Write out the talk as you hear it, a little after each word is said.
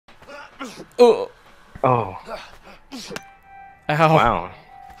Oh. Oh. Ow. Wow.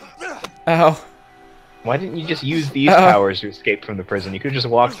 Ow. Why didn't you just use these Ow. powers to escape from the prison? You could just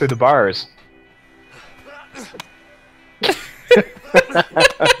walk through the bars.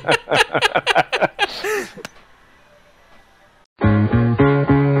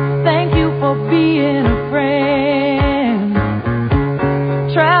 Thank you for being a friend.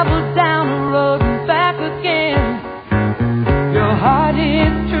 Travel down the road and back again. Your heart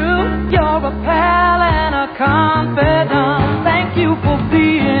is true. You're a pal and a confidant. Thank you for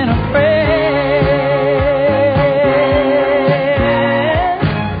being a friend.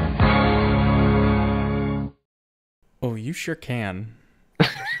 Oh, you sure can.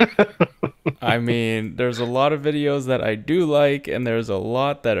 I mean, there's a lot of videos that I do like, and there's a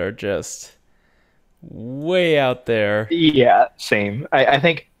lot that are just way out there. Yeah, same. I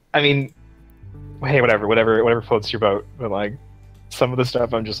think, I mean, hey, whatever floats your boat. But like, some of the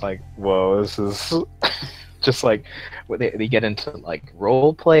stuff I'm just like, whoa, this is just like, they get into like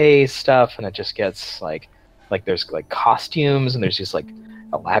role play stuff, and it just gets like there's like costumes, and there's just like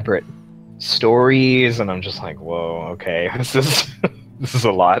elaborate stories, and I'm just like, whoa, okay, this is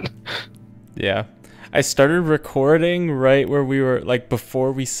a lot. Yeah. I started recording right where we were, like,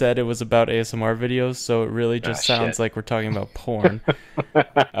 before we said it was about ASMR videos, so it really just sounds Shit. like we're talking about porn.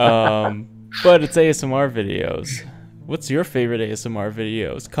 But it's ASMR videos. What's your favorite ASMR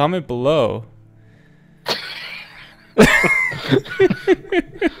videos? Comment below.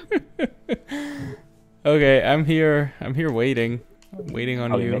 Okay, I'm here waiting. I'm waiting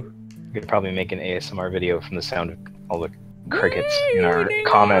on you. We could probably make an ASMR video from the sound of all the crickets in our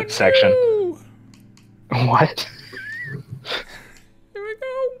comment section. What? Here we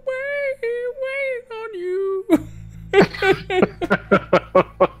go, wait on you.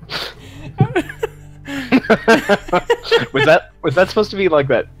 was that supposed to be like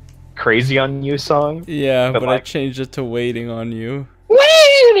that "Crazy on You" song? Yeah, but I like, changed it to "Waiting on You."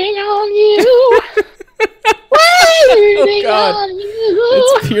 waiting on you. Waiting God. on you.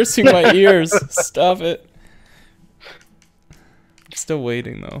 It's piercing my ears. Stop it. I'm still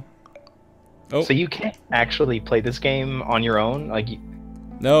waiting though. Oh. So you can't actually play this game on your own, like.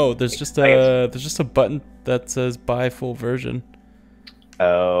 No, there's just a button that says buy full version.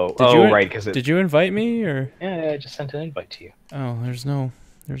 Oh, right, because did you invite me or? Yeah, I just sent an invite to you. Oh, there's no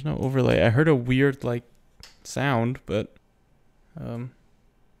overlay. I heard a weird like sound, but Wonder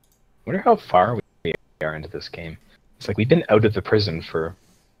how far we are into this game. It's like we've been out of the prison for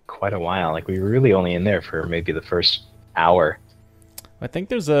quite a while. Like we were really only in there for maybe the first hour. I think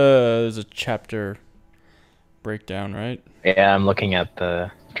there's a chapter breakdown, right? Yeah, I'm looking at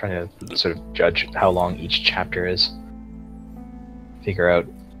trying to sort of judge how long each chapter is. Figure out.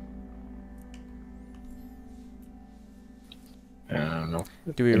 I don't know.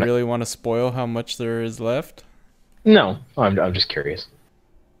 Do we really want to spoil how much there is left? No, I'm just curious.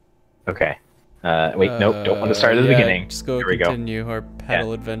 Okay. Wait, nope, don't want to start at the beginning. Just go Here we continue our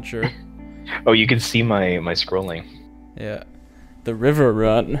paddle adventure. Oh, you can see my scrolling. Yeah. The river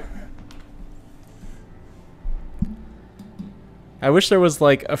run. I wish there was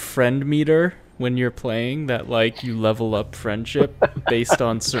like a friend meter when you're playing that like you level up friendship based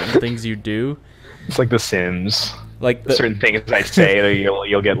on certain things you do. It's like The Sims. Like certain things I say,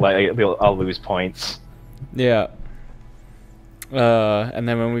 you'll get like I'll lose points. Yeah. And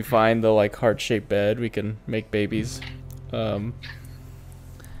then when we find the like heart-shaped bed, we can make babies.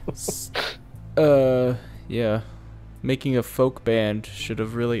 Yeah. Making a folk band should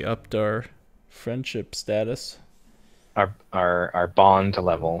have really upped our friendship status. Our bond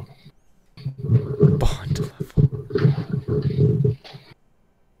level. Bond level.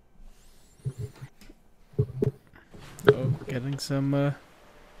 Oh, getting some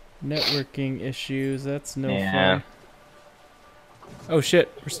networking issues. That's no fun. Oh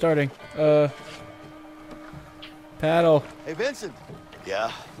shit, we're starting. Paddle. Hey Vincent.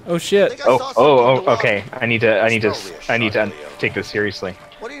 Yeah. Oh shit. Okay. I need to take this seriously.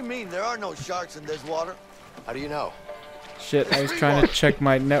 What do you mean? There are no sharks in this water. How do you know? Shit, I was trying to check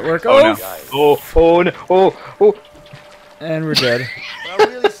my network. Oh no. Oh no. Oh. And we're dead. I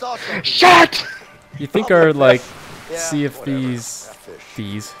really saw something. Shut! You think our like Yeah, Sea of whatever.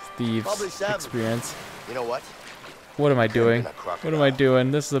 Thieves experience? You know what? What am I doing? What am I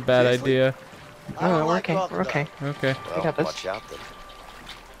doing? This is a bad idea. Oh, we're okay. We're okay. Okay. We got this. Watch out then.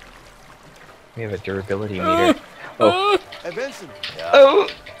 We have a durability meter. Oh. Hey Vincent. Oh.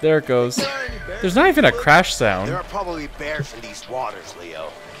 There it goes. There are any bears There's not even a crash There sound. are probably bears in these waters,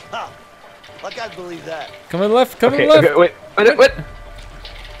 Leo. Ha! Like I'd believe that. Coming left. Coming Okay. left. Okay. Wait. What?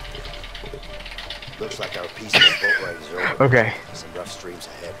 Looks like our peaceful boat ride is over. Okay. Some rough streams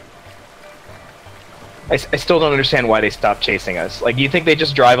ahead. I still don't understand why they stopped chasing us. Like, you think they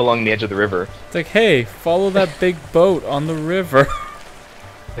just drive along the edge of the river? It's like, hey, follow that big boat on the river.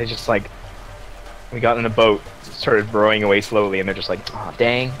 They just like, we got in a boat, started rowing away slowly, and they're just like, oh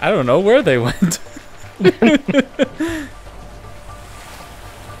dang. I don't know where they went.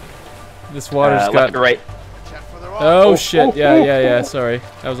 This water's got. Left or right. Check for the rock. Oh shit! Yeah. Sorry,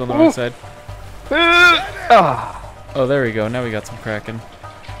 I was on the wrong side. Ah, Oh, there we go. Now we got some Kraken.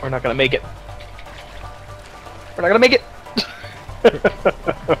 we're not gonna make it. We're not gonna make it.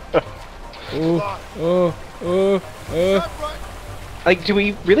 Oh. Like, do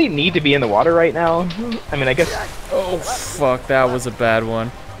we really need to be in the water right now? I mean, I guess Oh fuck! That was a bad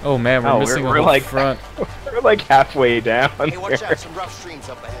one. Oh man, we're Oh, missing we're a whole like- front. we're like halfway down Hey, watch here. out, some rough streams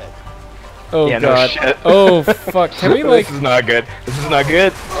up ahead. Oh Yeah, no god. shit. Oh fuck! Can we like? This is not good. This is not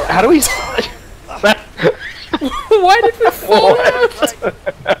good. How do we? Why did we fall out?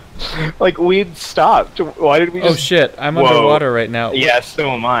 What? Like, we'd stopped. Why did we Oh just? shit! I'm Whoa. underwater right now. Yeah, so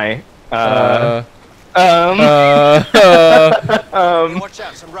am I. Uh. Hey, watch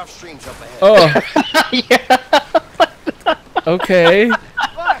out, some rough streams up ahead. Oh. Yeah. Okay.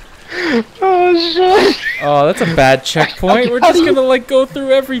 Oh shit. Oh, that's a bad checkpoint. We're How just do you- gonna like go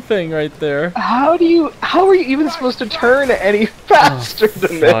through everything right there. How are you even supposed to turn any faster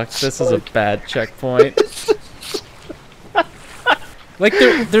than Fuck, this? this is a bad checkpoint. Like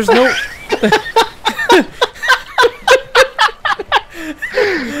there's no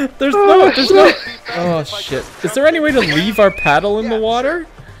there's no Oh shit. Is there any way to leave our paddle in the water?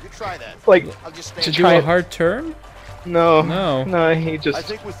 You try that. like I'll just stay to To in. do try a it. hard turn? No. No. No, he I just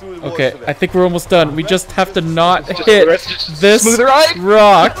think we're through the worst Okay, of it. I think we're almost done. We just have to not just hit the rest is just this smooth ride.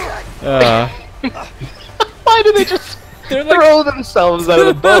 rock. Why do they just They're like, throw themselves out of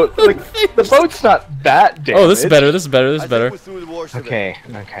the boat? Like, the boat's not that damaged. oh, this is better. This is better. This I is think better. we're through the worst of it. Okay,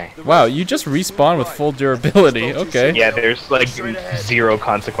 okay. The Wow, rest you is just smooth respawn with ride. full durability. Okay. Yeah, there's like 0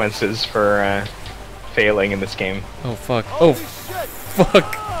 consequences for failing in this game. Oh fuck. Holy Oh shit!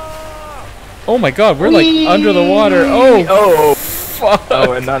 fuck. Oh my god, we're like under the water. Oh Oh, fuck.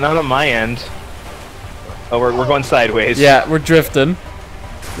 oh, and not on my end. Oh, we're going sideways. Yeah, we're drifting.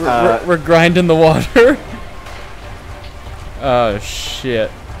 We're grinding the water. Oh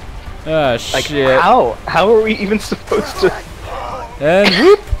shit. Oh Like, shit. how are we even supposed to? And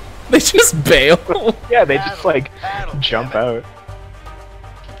whoop! They just bail. Yeah, they just like Paddle, jump damn it. out.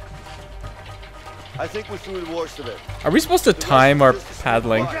 I think we're through the worst of it. Are we supposed to time our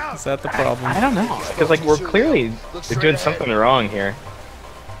paddling? Is that the problem? I don't know, because like we're clearly doing something wrong here.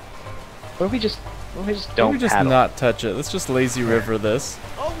 What if we just don't Maybe just paddle? not touch it. Let's just lazy river this.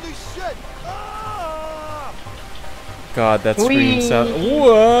 Holy shit! Ah! God, that scream Whee! sound.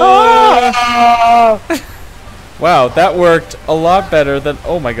 Whoa! Ah! Wow, that worked a lot better than.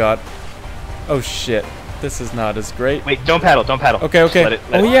 Oh my god. Oh shit. This is not as great. Wait, don't paddle, don't paddle. Okay, Just okay. let it-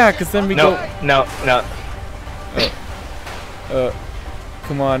 let Oh it- yeah, because then we No, no, no. go.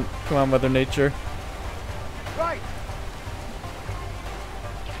 Come on, Mother Nature. Right!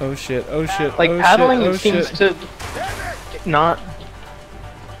 Oh shit. Oh shit. Like oh paddling shit, oh seems shit. to not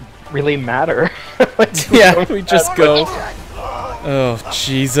really matter. Like, Yeah, we just go. Oh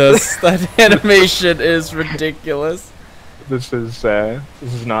Jesus, that animation is ridiculous. This is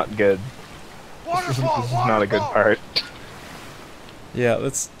not good. This is not a good part. Yeah,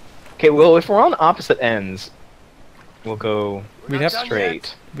 let's. Okay, well, if we're on opposite ends, we'll go We'd have to.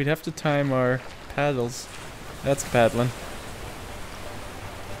 straight. We'd have to time our paddles. That's paddling.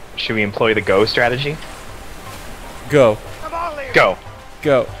 Should we employ the go strategy? Go, Come on, Leo! go,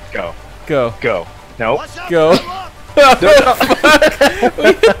 Go, go, go. No. Watch out! go. come on. Oh, fuck. We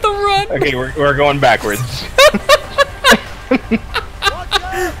hit the run. Okay, we're going backwards. Watch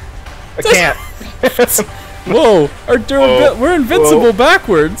out! I can't. Whoa, our Whoa. we're invincible Whoa.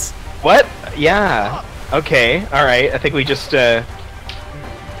 backwards. What? Yeah. Okay. All right. I think we just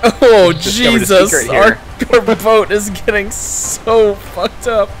Oh discovered a Jesus, secret our here. boat is getting so fucked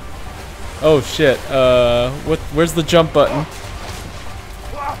up. Oh shit. Where's the jump button?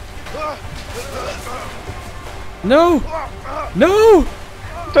 No, no.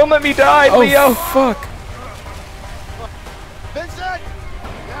 don't let me die, Oh Leo. fuck. Vincent!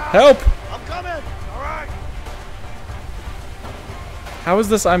 Help. I'm coming! Alright! How is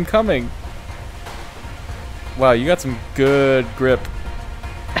this? I'm coming. Wow, you got some good grip.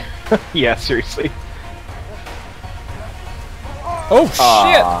 Yeah, seriously. Oh shit.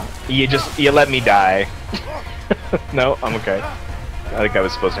 Aw, you let me die. No, I'm okay. I think that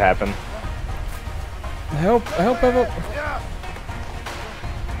was supposed to happen. Help, help, help, help.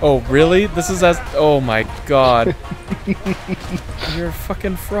 Oh, really? This is as. Oh my god. You're a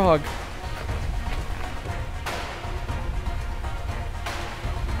fucking frog.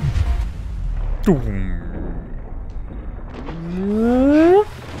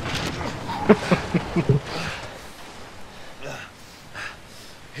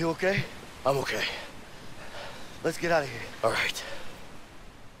 You okay? I'm okay. Let's get out of here. All right.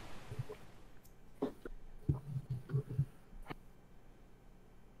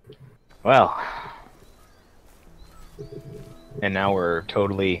 Well. And now we're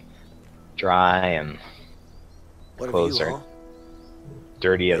totally dry and What have clothes you, are huh?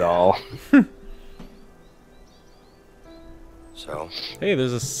 dirty at all. So, Hey,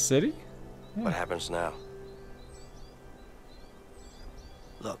 there's a city? what happens now?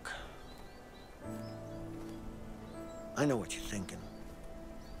 Look, I know what you're thinking,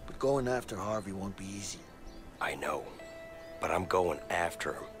 but going after Harvey won't be easy. I know, but I'm going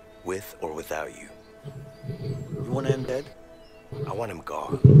after him, with or without you. You want to end dead? I want him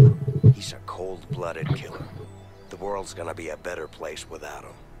gone. He's a cold-blooded killer. The world's gonna be a better place without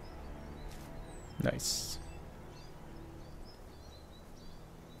him. Nice.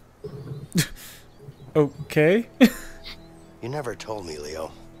 Okay. You never told me,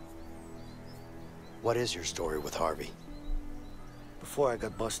 Leo. What is your story with Harvey? Before I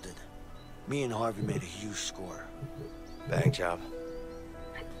got busted, me and Harvey made a huge score. Bang job?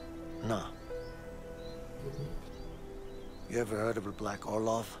 Nah. You ever heard of the Black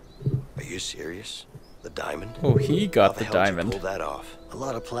Orlov? Are you serious? The diamond? Oh, he How got the the hell did you diamond. pull that off? A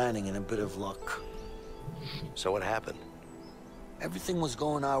lot of planning and a bit of luck. So what happened? Everything was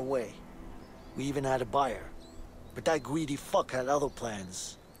going our way. We even had a buyer. But that greedy fuck had other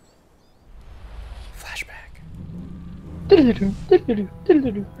plans. Flashback.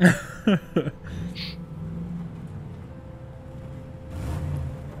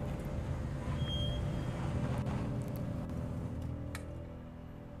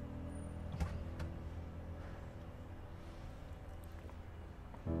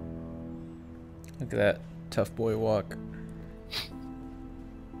 Look at that tough boy walk.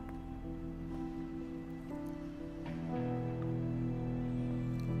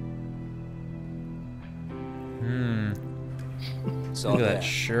 It's all Look at there. that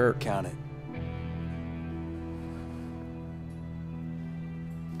shirt. Count it.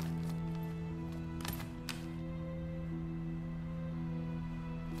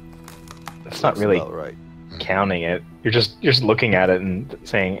 It's not really About right. counting it. You're just looking at it and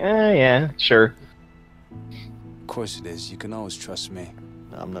saying, yeah, sure. Of course it is. You can always trust me.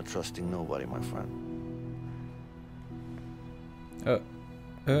 I'm not trusting nobody, my friend. Uh,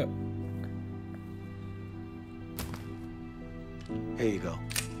 Here you go.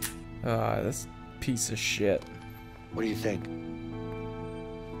 this piece of shit. What do you think?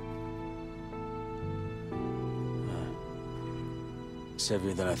 It's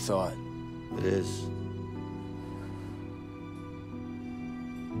heavier than I thought. It is.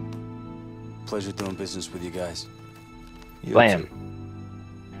 Pleasure doing business with you guys. Blam.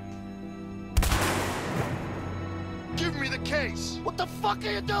 Give me the case! What the fuck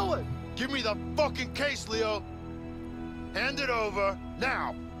are you doing? Give me the fucking case, Leo! Hand it over,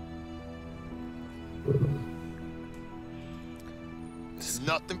 now! It's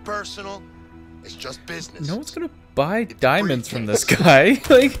nothing personal, it's just business. No one's gonna buy diamonds from this guy.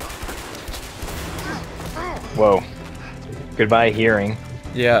 Like, Whoa. Goodbye, hearing.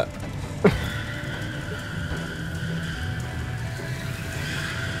 yeah.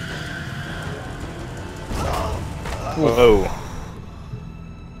 Whoa.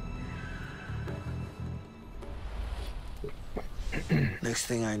 Next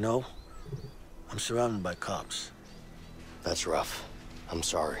thing I know, I'm surrounded by cops. That's rough. I'm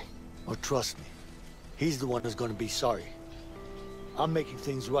sorry. Oh, trust me. He's the one who's gonna be sorry. I'm making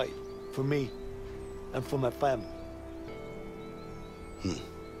things right. For me. And for my family.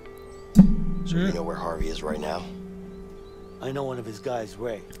 So you know where Harvey is right now? I know one of his guys,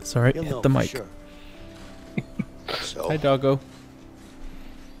 Ray. Sorry, He'll know hit the for mic. sure. So, Hi, doggo.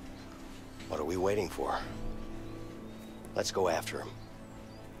 what are we waiting for? Let's go after him.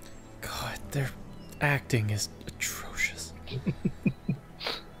 God, their acting is atrocious.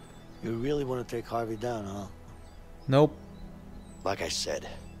 You really want to take Harvey down, huh? Nope. Like I said,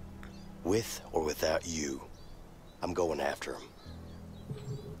 with or without you, I'm going after him.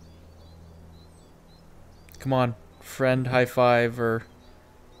 Come on, friend high five or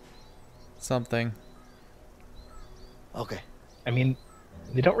something. Okay. I mean,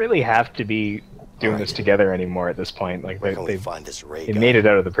 they don't really have to be doing this together anymore at this point. Like Where can we they find this Ray they guy? made it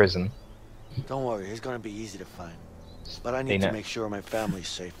out of the prison. Don't worry, he's gonna be easy to find. But I They need to know- make sure my family's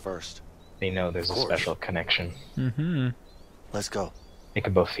safe first. They know there's a Of course. special connection. Mm-hmm. Let's go. They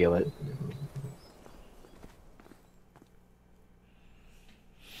can both feel it.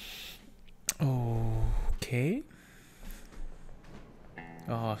 Oh Okay.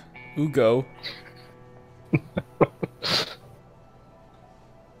 Oh, Ugo.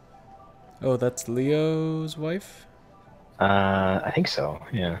 Oh, that's Leo's wife? I think so.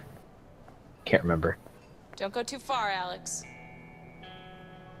 Yeah. Can't remember. Don't go too far, Alex.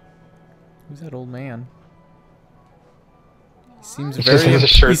 Who's that old man? He seems He just has a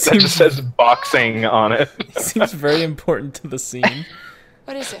shirt that seems, just says boxing on it. he seems very important to the scene.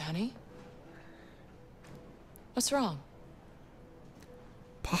 What is it, honey? What's wrong?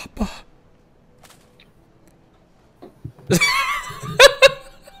 Papa.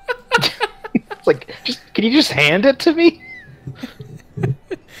 It's like, can you just hand it to me? Oh,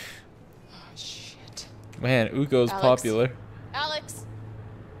 shit. Man, Ugo's Alex. popular. Alex!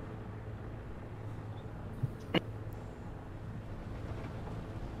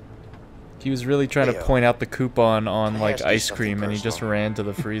 He was really trying to Leo, point out the coupon on can I like ask you ice something cream, and he just personal? ran to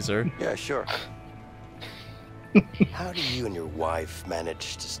the freezer. Yeah, sure. How do you and your wife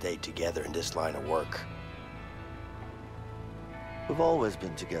manage to stay together in this line of work? We've always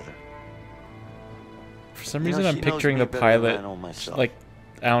been together. For some You know, reason, I'm she knows picturing me the better than I pilot, know myself. like,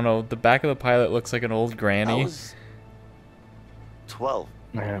 I don't know, the back of the pilot looks like an old I granny. was 12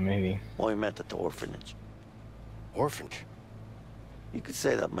 Yeah, maybe. when we met at the orphanage. Orphanage. You could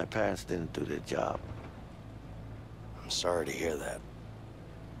say that my parents didn't do their job. I'm sorry to hear that.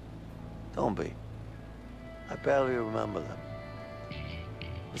 Don't be. I barely remember them.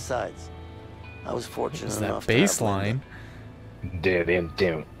 Besides, I was fortunate Is that enough bass to have Linda. line?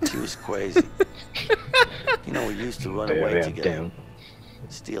 Dim. She was crazy. You know, we used to run away together.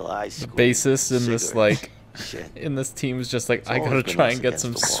 Steal ice The cream, bassist in this, cigarettes, like, shit. in this team is just like, It's I gotta always been try us and get against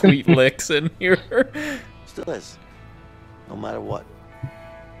some the wall." sweet licks in here. Still is. No matter what.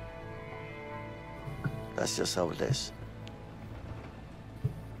 That's just how it is.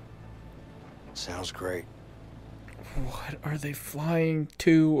 Sounds great. What are they flying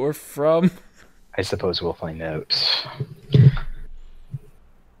to or from? I suppose we'll find out.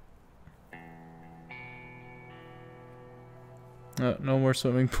 No more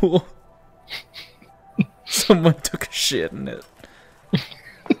swimming pool. Someone took a shit in it.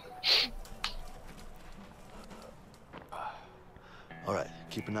 All right,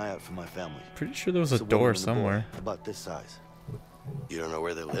 keep an eye out for my family. Pretty sure there was a It's woman door and a boy, somewhere. about this size. You don't know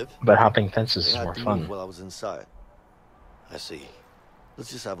where they live? But hopping fences They is had more to fun. move while I was inside. I see.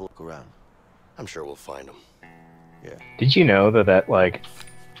 Let's just have a look around. I'm sure we'll find them. Yeah. Did you know that like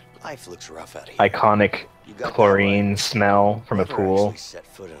Life looks rough out here. iconic You got that chlorine right. smell from a Never pool actually set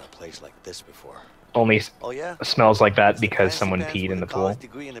foot in a place like this before. only Oh yeah? smells like that It's the because fancy someone pants peed with in a the pool? college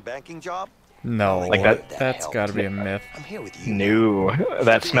degree and a banking job? No, Like that- that's gotta be a myth. I'm here with you. No,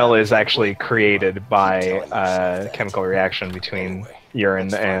 that smell is actually created by a chemical reaction between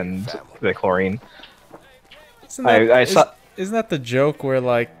urine and the chlorine. Isn't that, I saw. isn't that the joke where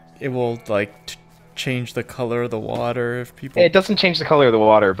like it will like change the color of the water if people? It doesn't change the color of the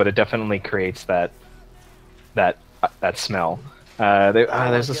water, but it definitely creates that smell.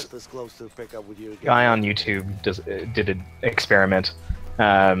 There's this Get this close to the pickup with you again. guy on YouTube did an experiment.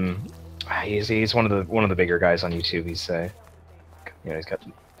 He's one of the bigger guys on YouTube. He's he's got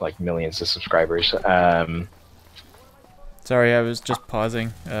like millions of subscribers. Sorry, I was just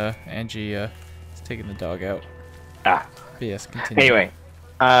pausing. Angie is taking the dog out. Ah. But yes, continue. Anyway,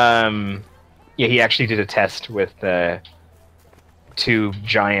 yeah, he actually did a test with two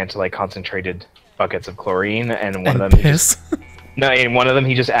giant like concentrated buckets of chlorine, and one of them in one of them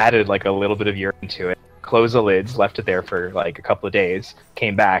he just added like a little bit of urine to it, closed the lids, left it there for like a couple of days,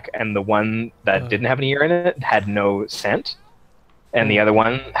 came back, and the one that didn't have any urine in it had no scent, and the other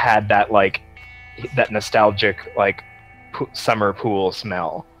one had that like that nostalgic like summer pool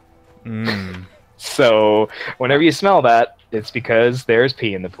smell. Mm. So whenever you smell that, it's because there's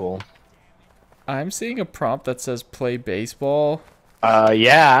pee in the pool. I'm seeing a prompt that says play baseball.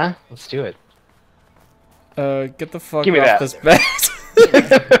 Yeah, let's do it. Get the fuck Give me off that. this bat.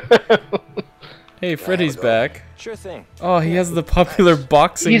 Hey, Freddy's back. Sure thing. Oh, he has the popular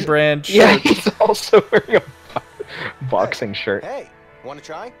boxing brand shirt. Yeah, he's also wearing a boxing shirt. Hey, want to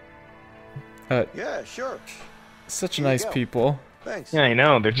try? Yeah, sure. Such Here you nice go. people. Thanks. Yeah, I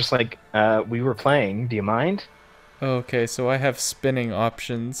know. They're just like, we were playing. Do you mind? Okay, so I have spinning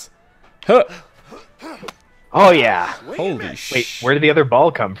options. Huh. Oh yeah. Holy shit. Wait, where did the other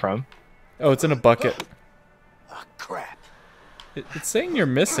ball come from? Oh, it's in a bucket. Ah, crap. It's saying you're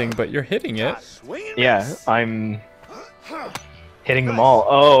missing, but you're hitting it. Yeah, I'm hitting them all.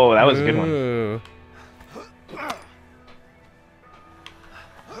 Oh, that was a good one. Ooh.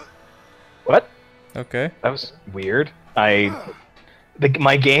 What? Okay. That was weird.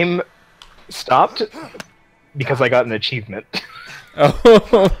 My game stopped because I got an achievement.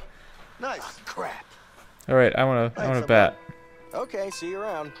 Oh. Nice. Crap. All right, I wanna bat. Okay, see you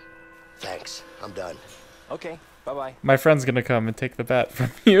around. Thanks. I'm done. Okay, bye-bye. My friend's gonna come and take the bat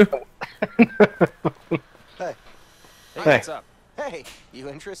from you. Hey. Hey. What's up? Hey, you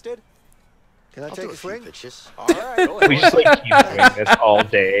interested? Can I I'll take do a a few swing? pitches. All right. Go ahead. We just like keep doing this all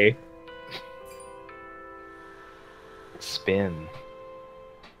day. Spin.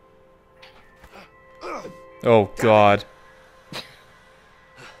 Oh God.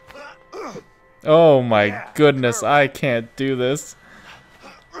 Oh my goodness, I can't do this.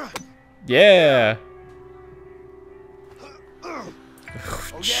 Yeah. Oh,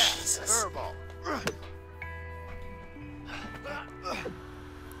 Jesus.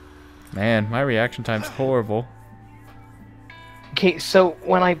 Man, my reaction time's horrible. Okay, so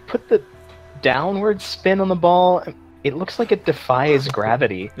when I put the downward spin on the ball, it looks like it defies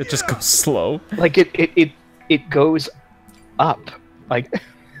gravity. It just goes slow. Like it goes up. Like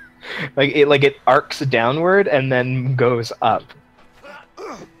it arcs downward and then goes up.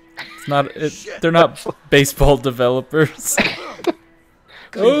 It's not. They're not baseball developers.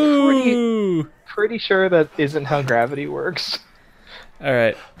 Ooh. Pretty sure that isn't how gravity works. All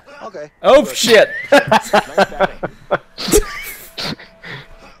right. Okay. Oh shit!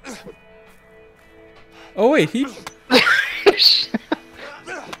 Oh wait, he.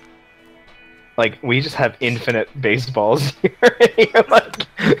 Like we just have infinite baseballs here. You're like...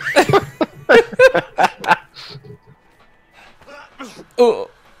 Oh.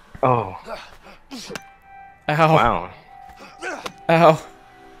 Oh. Ow. Wow. Ow.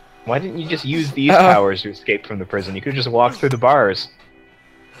 Why didn't you just use these powers to escape from the prison? You could just walk through the bars.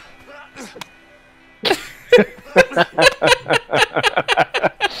 What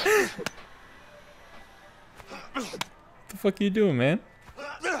the fuck are you doing, man?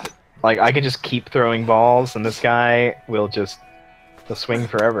 Like, I could just keep throwing balls, and this guy will just... he'll swing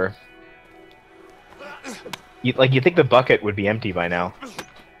forever. You think the bucket would be empty by now.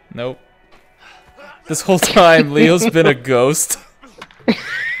 Nope. This whole time, Leo's been a ghost.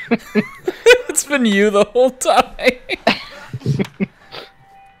 It's been you the whole time.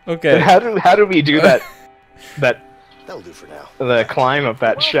 Okay. But how do we do that? That'll do for now. The climb up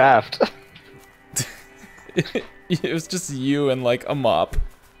that shaft. It was just you and like a mop.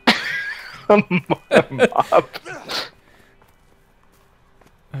 A mop.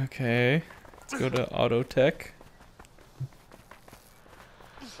 Okay. Let's go to Auto Tech.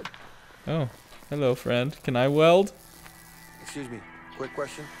 Oh. Hello, friend. Can I weld? Excuse me. Quick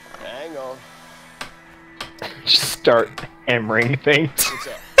question. Hang on. Just start hammering things.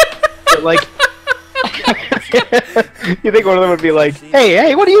 But, like, you think one of them would be like,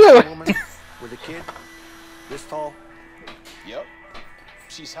 "Hey, what are you doing?" With a kid this tall. Yep.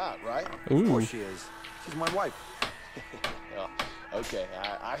 She's hot, right? Of course she is. She's my wife. Oh, okay,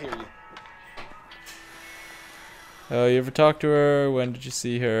 I hear you. Oh, you ever talk to her? When did you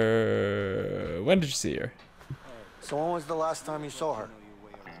see her? When did you see her? So when was the last time you saw her?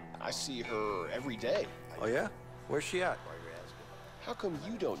 I see her every day. Oh yeah? Where's she at? How come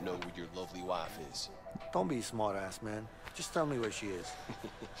you don't know where your lovely wife is? Don't be a smart ass, man. Just tell me where she is.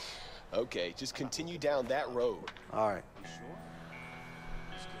 Okay, just continue down that road. Alright.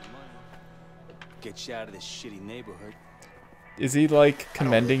 Get you out of this shitty neighborhood. Is he like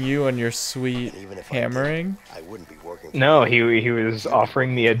commending you on your sweet hammering? I wouldn't be working. No, he was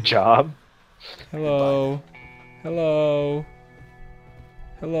offering me a job. Hello. Hello.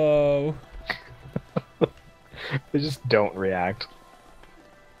 Hello. They just don't react.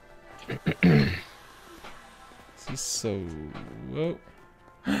 This is so... Whoa.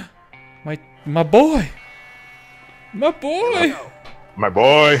 My boy! My boy! My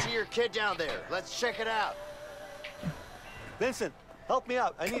boy! See your kid down there. Let's check it out. Vincent, help me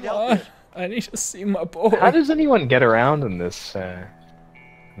out. I need Come help on. here. I need to see my boy. How does anyone get around in this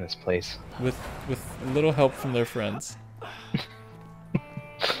place? With a little help from their friends.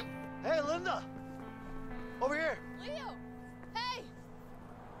 Hey, Linda! Over here! Leo! Hey!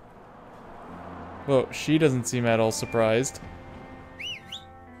 Whoa, she doesn't seem at all surprised.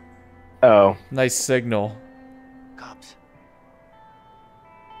 Oh. Nice signal. Cops.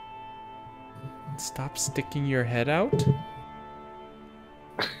 Stop sticking your head out?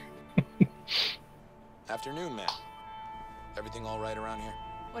 Afternoon, ma'am. Everything all right around here?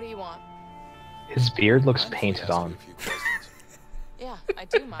 What do you want? His beard looks painted on. Yeah, I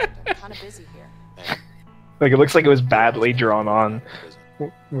do mind. I'm kind of busy here. Like, it looks like it was badly drawn on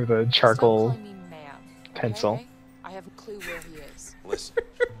with a charcoal Stop calling me ma'am, pencil. okay? I have a clue where he is. Listen,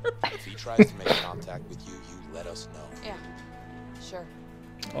 if he tries to make contact with you, you let us know. Yeah, sure.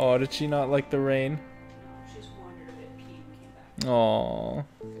 Oh, did she not like the rain? Aww.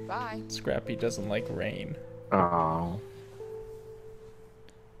 Goodbye. Scrappy doesn't like rain. Oh.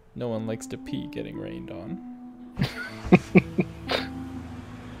 No one likes to pee getting rained on.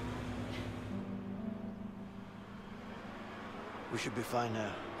 We should be fine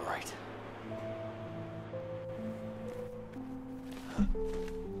now. Right.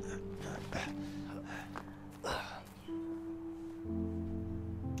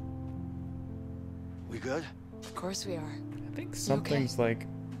 We good? Of course we are. I think something's like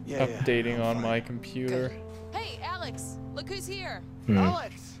Yeah, updating I'm on fine. my computer. Good. Hey, Alex, look who's here.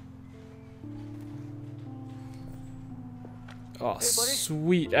 Alex! Oh,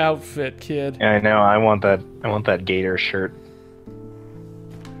 sweet outfit, kid. Yeah, I know. I want that gator shirt.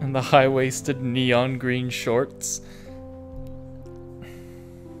 And the high-waisted neon green shorts.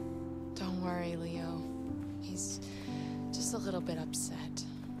 Don't worry, Leo. He's just a little bit upset.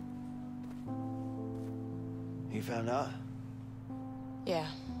 He found out? Yeah,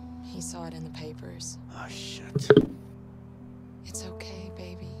 he saw it in the papers. Oh, shit. It's okay,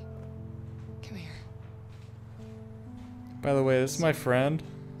 baby. Come here. By the way, this is my friend.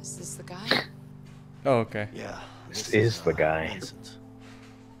 Is this the guy? Oh, okay. Yeah. This is the guy. Vincent.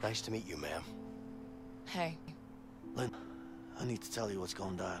 Nice to meet you, ma'am. Hey. Lynn, I need to tell you what's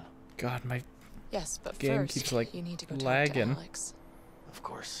going down. God, my Yes, but game first, keeps like you need to go lagging. talk to Alex. Of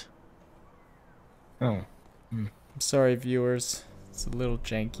course. Oh. I'm sorry, viewers. It's a little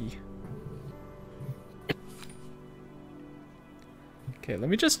janky. Okay, let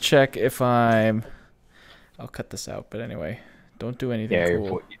me just check if I'm... I'll cut this out, but anyway. Don't do anything Yeah,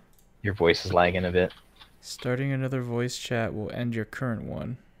 cool. your voice is lagging a bit. Starting another voice chat will end your current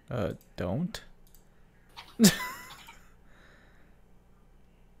one. Don't?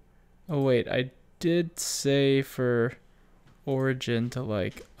 Oh wait, I did say for Origin to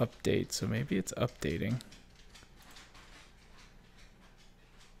like update, so maybe it's updating.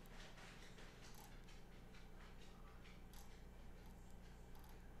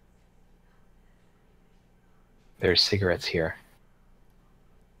 There's cigarettes here.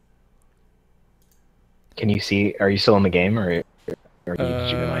 Can you see? Are you still in the game, or did you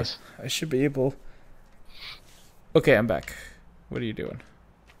minimize? I should be able... Okay, I'm back. What are you doing?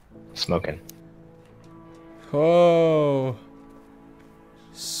 Smoking. Oh,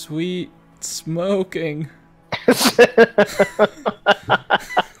 sweet smoking.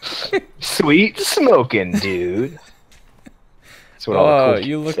 Sweet smoking, dude. That's what all the Oh, cool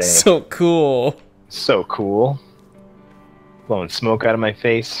you kids look say. so cool. So cool. Blowing smoke out of my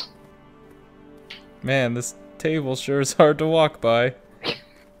face. Man, this table sure is hard to walk by.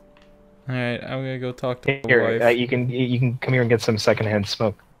 Alright, I'm gonna go talk to my Here, wife. you can come here and get some secondhand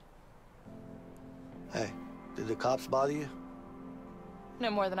smoke. Hey, did the cops bother you?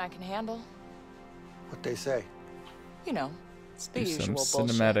 No more than I can handle. What they say? You know, Let's the do some usual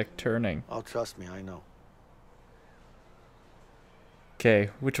bullshit. cinematic turning. Oh, trust me, I know. Okay,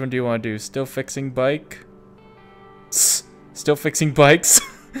 which one do you want to do? Still fixing bike? Still fixing bikes?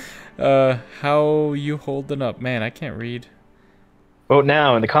 How you holding up? Man, I can't read. Vote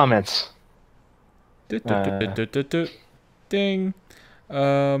now in the comments. Ding.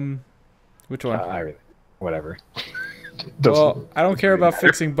 Which one? Whatever. Well, I don't care about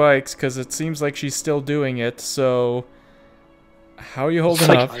fixing bikes because it seems like she's still doing it. So, how are you holding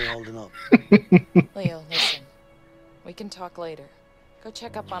up? How you holding up? Leo, listen. We can talk later. Go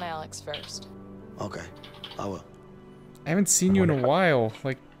check up on Alex first. Okay, I will. I haven't seen you in a while.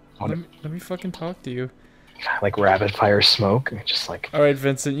 Like, let me fucking talk to you. Like rapid fire smoke, just like. All right,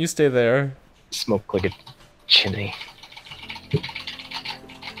 Vincent, you stay there. Smoke like a chimney.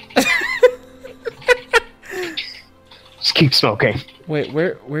 Just keep smoking. Wait,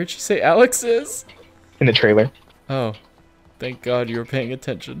 where'd you say Alex is? In the trailer. Oh, thank God you were paying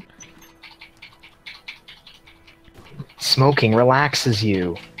attention. Smoking relaxes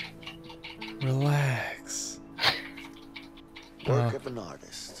you. Relax. Work of an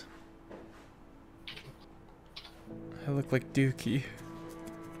artist. I look like Dookie.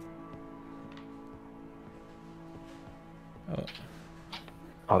 Oh.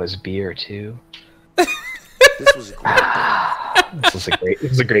 Oh, there's beer too. This was a great game.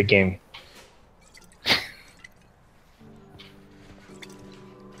 This is a great game.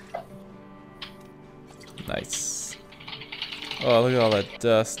 Nice. Oh, look at all that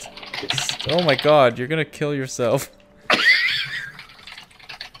dust. Oh my God, you're gonna kill yourself.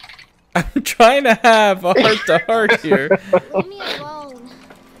 I'm trying to have a heart-to-heart here. Leave me alone.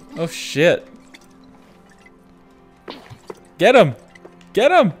 Oh shit. Get him!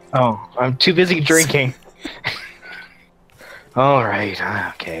 Get him! Oh, I'm too busy drinking. All right.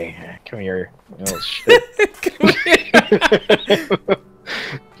 Okay. Come here. Oh shit. Come here.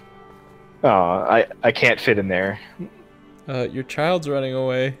 Oh, I can't fit in there. Your child's running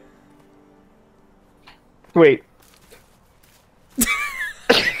away. Wait.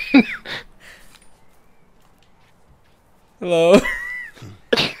 Hello.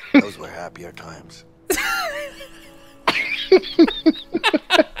 Those were happier times.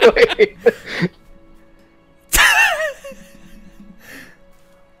 Wait.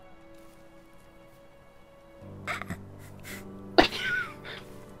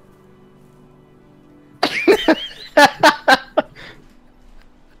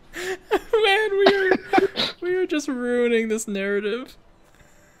 Man, we are just ruining this narrative.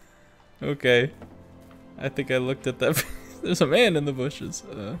 Okay. I think I looked at that. There's a man in the bushes.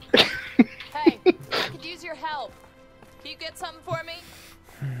 Hey, I could use your help. Can you get something for me?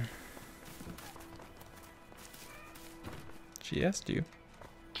 She asked you.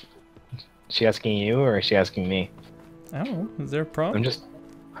 She asking you or is she asking me? I don't know. Is there a prompt?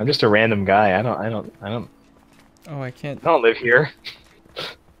 I'm just a random guy. I don't Oh, I can't. live here.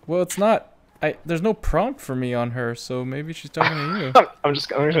 Well, it's not. There's no prompt for me on her, so maybe she's talking to you. I'm just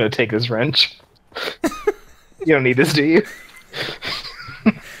gonna take this wrench. You don't need this, do you?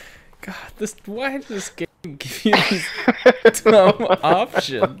 God, why did this game give you these dumb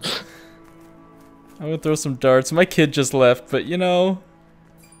options? I'm gonna throw some darts. My kid just left, but you know,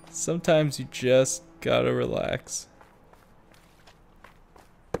 sometimes you just gotta relax.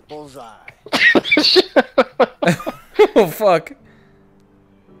 Bullseye. Oh fuck.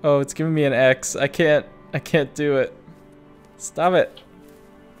 Oh, it's giving me an X. I can't do it. Stop it.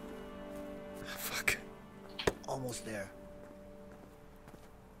 Fuck. Almost there.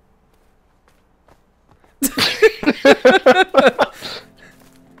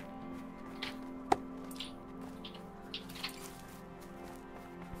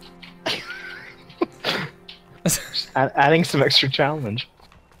 Adding some extra challenge.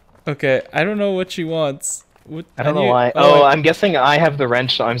 Okay, I don't know what she wants. I don't know why. Oh, I'm guessing I have the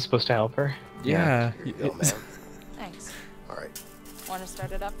wrench, so I'm supposed to help her. Yeah. Go, man. Thanks. All right. Want to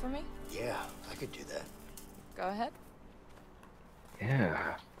start it up for me? Yeah, I could do that. Go ahead.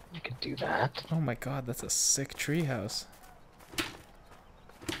 Yeah, I could do that. Oh my god, that's a sick treehouse.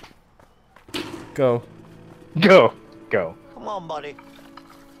 Go. Go. Go. Come on, buddy.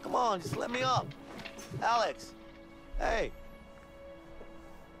 Come on, just let me up. Alex. Hey.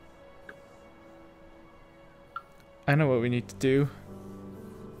 I know what we need to do.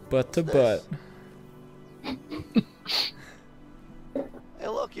 Butt to What's butt. Hey,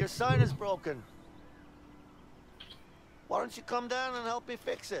 look, your sign is broken. Why don't you come down and help me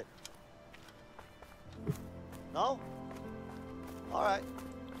fix it? No? All right.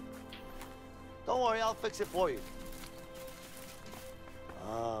 Don't worry, I'll fix it for you.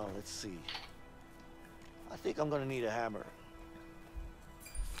 Let's see. I think I'm gonna need a hammer.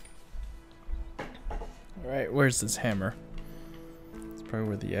 Alright, where's this hammer? It's probably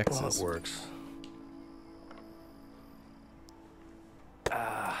where the X Well, is. it works.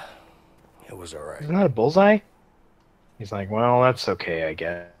 It was alright. Isn't that a bullseye? He's like, well, that's okay, I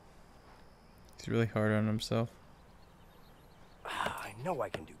guess. He's really hard on himself. I know I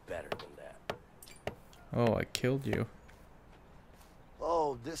can do better than that. Oh, I killed you.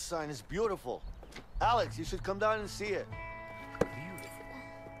 Oh, this sign is beautiful. Alex, you should come down and see it.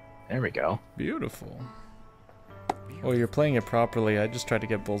 There we go. Beautiful. Oh, you're playing it properly. I just tried to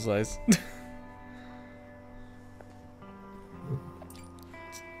get bullseyes.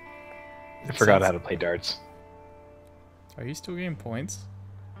 I forgot how to play darts. Are you still getting points?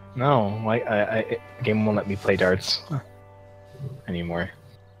 No, like the game won't let me play darts anymore.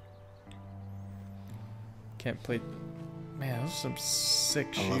 Can't play. Man, those are some sick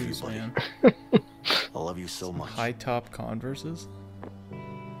I love you, shoes, buddy. man. I love you so much. High top Converses.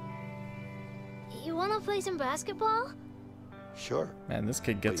 You wanna play some basketball? Sure. Man, this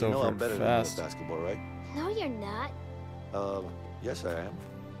kid gets But you know over I'm it better fast. than basketball, right? No, you're not. Yes, I am.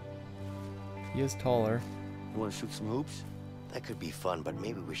 He is taller. You want to shoot some hoops? That could be fun, but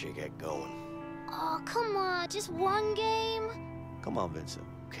maybe we should get going. Oh, come on, just one game? Come on, Vincent.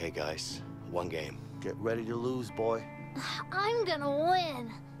 Okay, guys. One game. Get ready to lose, boy. I'm gonna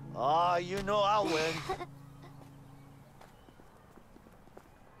win. Ah, you know I'll win.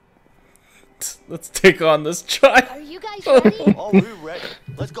 Let's take on this child. Are you guys ready? Oh, we're ready.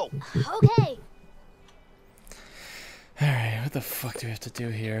 Let's go. Okay. Alright, what the fuck do we have to do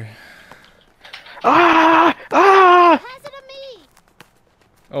here? Ah! Ah! Pass it to me.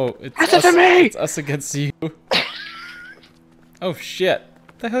 Oh, it's Pass us, it to me! It's us against you. Oh shit.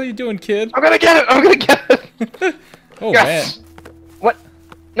 What the hell are you doing, kid? I'm gonna get it! I'm gonna get it! Oh Yes! man. What?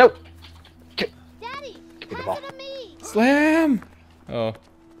 No! Daddy, me the pass ball. it to me. Slam! Oh.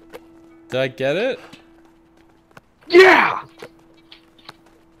 Did I get it? Yeah!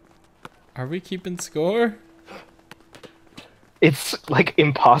 Are we keeping score? It's like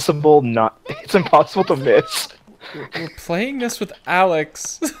impossible not. It's impossible to miss. We're playing this with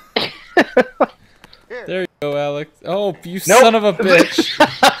Alex. There you go, Alex. Oh, you son of a bitch.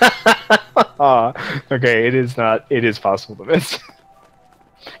 Okay, it is not. It is possible to miss.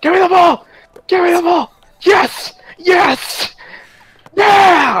 Give me the ball! Give me the ball! Yes! Yes!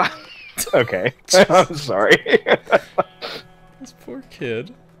 Yeah! Okay. I'm sorry. This poor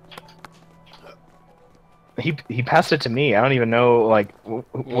kid. He passed it to me. I don't even know, like,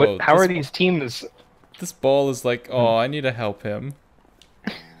 Whoa, how are these teams? This ball is like, oh, I need to help him.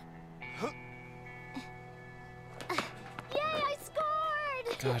 Yay, I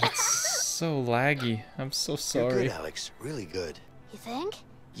scored! God, it's so laggy. I'm so sorry. You're good, Alex. Really good. You think?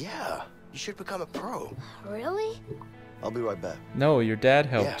 Yeah, you should become a pro. Really? I'll be right back. No, your dad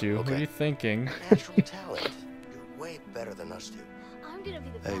helped Yeah, you. What okay. are you thinking? Natural talent. You're way better than us two. I'm gonna be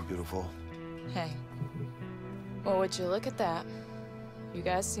the Hey, best. beautiful. Hey. Well, would you look at that? You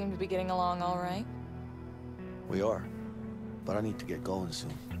guys seem to be getting along all right. We are. But I need to get going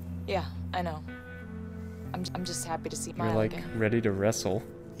soon. Yeah, I know. I'm just happy to see You're Milo like again. ready to wrestle.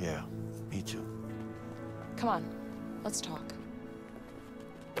 Yeah, me too. Come on, let's talk.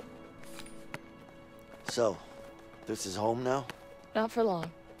 So, this is home now? Not for long.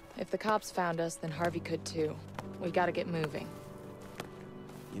 If the cops found us, then Harvey could too. We gotta get moving.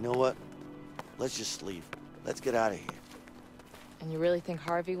 You know what? Let's just leave. Let's get out of here. And you really think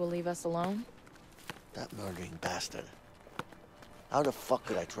Harvey will leave us alone? That murdering bastard. How the fuck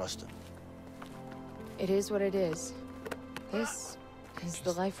could I trust him? It is what it is. This is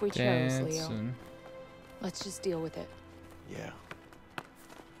the life we chose, Leo. Dancing. Let's just deal with it. Yeah.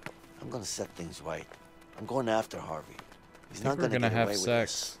 I'm gonna set things right. I'm going after Harvey. He's I think not we're gonna gonna get have away with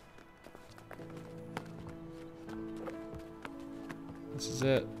sex. This is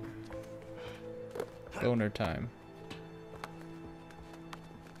it. Boner time.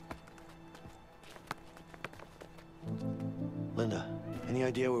 Linda, any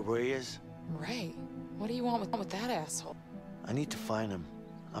idea where Ray is? Right. What do you want with that asshole? I need to find him.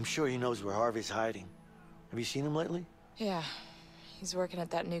 I'm sure he knows where Harvey's hiding. Have you seen him lately? Yeah. He's working at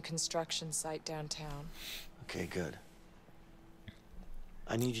that new construction site downtown. Okay, good.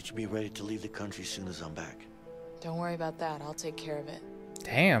 I need you to be ready to leave the country as soon as I'm back. Don't worry about that. I'll take care of it.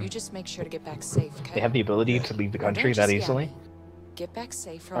 Damn. You just make sure to get back safe, okay? They have the ability to leave the Well, don't country that just yell. easily? Get back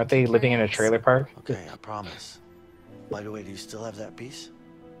safe or Aren't I'll they kick your living in a ass. trailer park? Okay, I promise. By the way, do you still have that piece?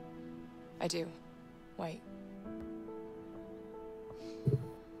 I do. Wait.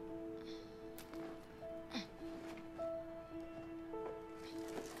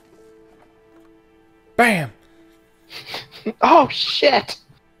 Bam! Oh, shit!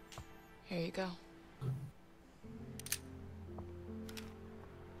 Here you go.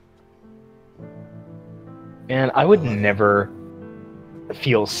 Man, I would never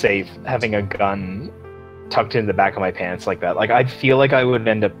feel safe having a gun tucked in the back of my pants like that. Like, I'd feel like I would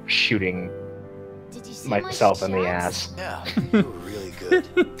end up shooting Did you see myself my in the shots? ass. Yeah, you were really good.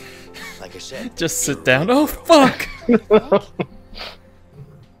 Like I said. Just you sit were down. really Oh, good. fuck!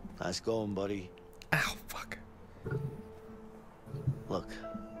 Nice going, buddy. Ow, fuck. Look,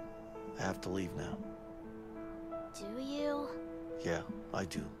 I have to leave now. Do you? Yeah, I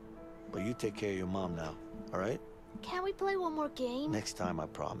do. But you take care of your mom now, all right? Can we play one more game? Next time, I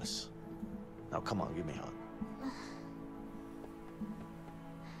promise. Now, come on, give me a hug.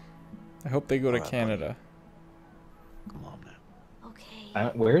 I hope they go to Alright, Canada. Come on now.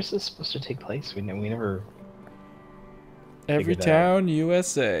 Okay. Where is this supposed to take place? We never... Every Figure that out. town,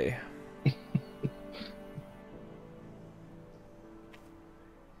 USA.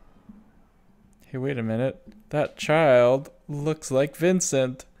 Hey, wait a minute. That child looks like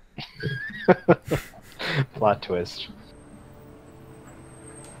Vincent. Plot twist.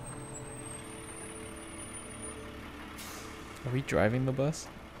 Are we driving the bus?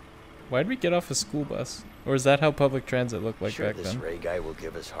 Why'd we get off a school bus? Or is that how public transit looked like sure back this then? Ray guy will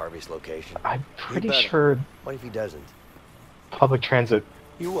give us Harvey's location. I'm pretty better. sure What if he doesn't? public transit,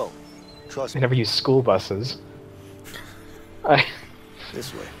 You will. Trust they me. never use school buses.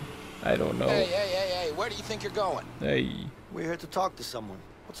 This way. I don't know. Hey, where do you think you're going? Hey. We're here to talk to someone.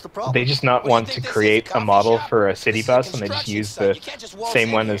 What's the problem? They just not want to create a model for a city bus, and they just use the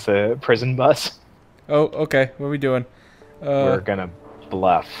same one as the prison bus. Oh, okay. What are we doing? We're gonna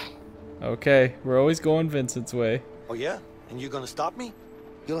bluff. Okay, we're always going Vincent's way. Oh, yeah? And you're gonna stop me?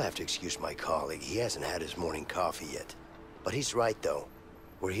 You'll have to excuse my colleague. He hasn't had his morning coffee yet. But he's right, though.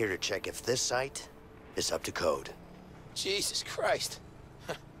 We're here to check if this site is up to code. Jesus Christ.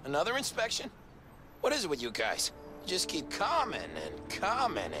 Another inspection? What is it with you guys? You just keep coming and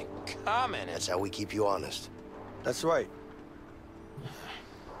coming and coming. That's how we keep you honest. That's right.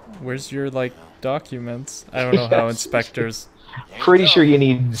 Where's your, like, documents? I don't know how inspectors... Pretty sure you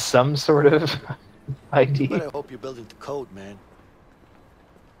need some sort of ID. But I hope you're building the code, man.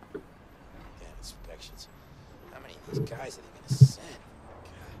 Damn inspections. How many of these guys are they gonna send?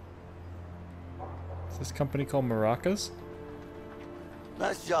 Is this company called Maracas?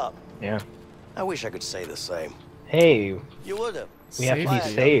 Nice job. Yeah. I wish I could say the same. Hey, You would have. we have to be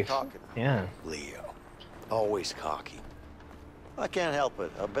Safety. safe. Yeah. Leo. Always cocky. I can't help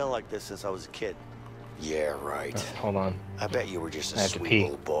it. I've been like this since I was a kid. Yeah, right. Hold on. I bet you were just I a have to sweet pee.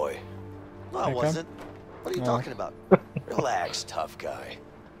 little boy. No, I Okay. wasn't. What are you Oh. talking about? Relax, tough guy.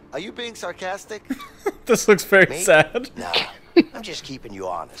 Are you being sarcastic? This looks very Me? sad. Nah, I'm just keeping you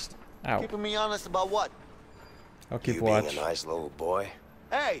honest. Ow. Keeping me honest about what? I'll keep You watch. being a nice little boy.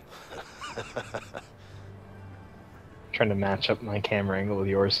 Hey! Trying to match up my camera angle with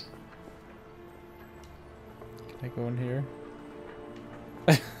yours. Can I go in here?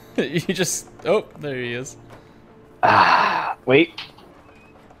 You just... Oh, there he is. Ah, wait.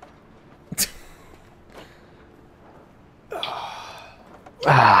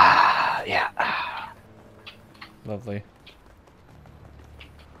 Ah, yeah. Lovely.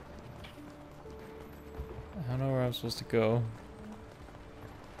 I don't know where I'm supposed to go.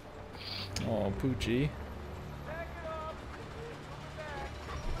 Oh, Poochie.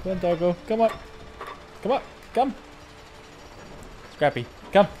 Come on, doggo. Come on. Come on. Come. Scrappy.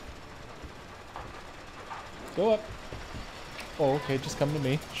 Come. Go up. Oh, okay. Just come to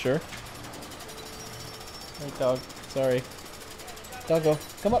me. Sure. Hey, dog. Sorry. Doggo.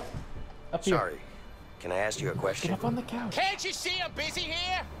 Come up. Up here. Sorry. Can I ask you a question? Get up on the couch. Can't you see I'm busy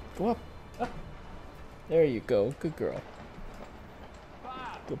here? Go up. Up. There you go. Good girl.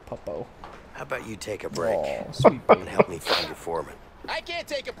 Good puppo. How about you take a break Oh, sweet and help me find your foreman? I can't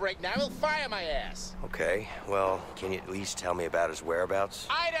take a break now. He'll fire my ass. Okay, well, can you at least tell me about his whereabouts?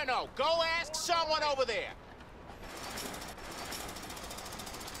 I don't know. Go ask someone over there.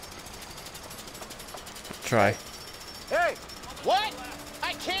 Try. Hey! What?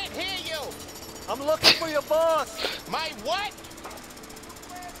 I can't hear you. I'm looking for your boss! My what?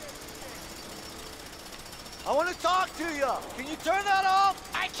 I want to talk to you! Can you turn that off?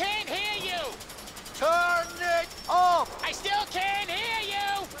 I can't hear you. Turn it off! I still can't hear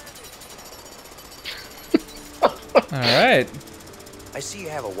you. Alright. I see you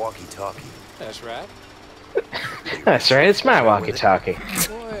have a walkie-talkie. That's right. That's right, it's my walkie-talkie.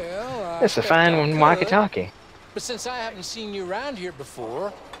 Well, It's a fine one walkie-talkie. But since I haven't seen you around here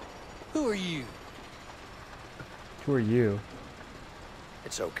before, who are you? Who are you?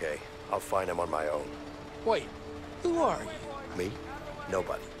 It's okay. I'll find him on my own. Wait, who are you? Me?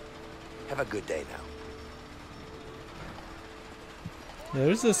 Nobody. Have a good day now. Yeah,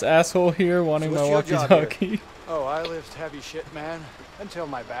 there's this asshole here wanting my what's your job here? walkie-talkie. Oh, I lift heavy shit, man, until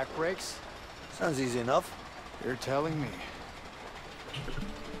my back breaks. Sounds easy enough. You're telling me.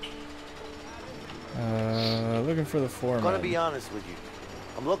 Looking for the foreman. I'm gonna be honest with you.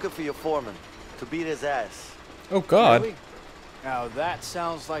 I'm looking for your foreman to beat his ass. Oh God. Really? Now that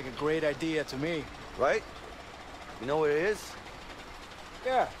sounds like a great idea to me. Right? You know where it is?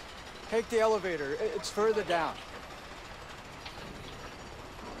 Yeah. Take the elevator. It's further down.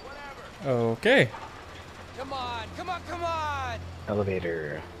 Okay. Come on, come on, come on.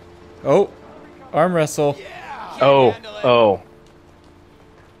 Elevator. Oh, arm wrestle. Oh, oh.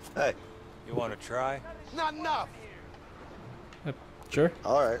 Hey. You want to try? Not enough. Sure.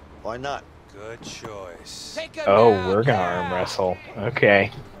 All right. Why not? Good choice. Take him Oh, down. we're gonna arm wrestle.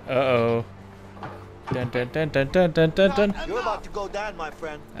 Okay. Uh-oh. Dun dun dun dun dun dun dun dun. You're about to go down, my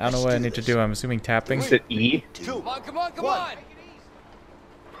friend. I don't know what I need to do. I'm assuming tapping. Is it E? Come on, come on, come on.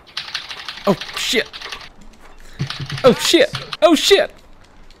 Oh shit. Oh shit. Oh shit.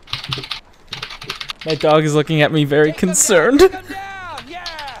 My dog is looking at me very concerned. Take him down.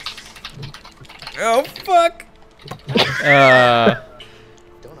 Yes. Oh fuck.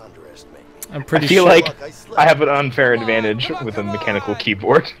 Don't underestimate me. I'm pretty I feel sure. like I have an unfair advantage with a mechanical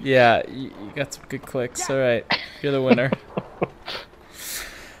keyboard. Yeah, you got some good clicks. All right, you're the winner.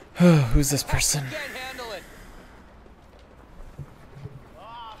 Who's this person?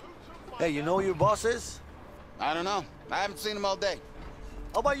 Hey, you know who your boss is? I don't know. I haven't seen him all day.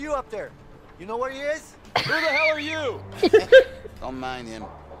 How about you up there? You know where he is? Who the hell are you? Don't mind him.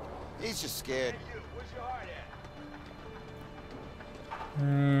 He's just scared.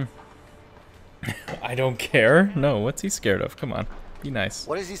 I don't care. No, what's he scared of? Come on, be nice.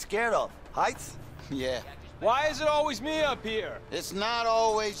 What is he scared of? Heights? Yeah. Why is it always me up here? It's not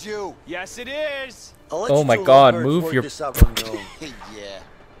always you. Yes, it is. I'll let Oh you my two God, lovebirds move work your this out on your own. Yeah.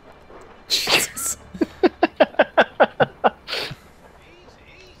 Jesus.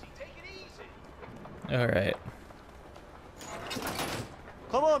 All right.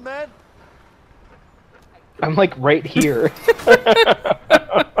 Come on, man. I'm like right here.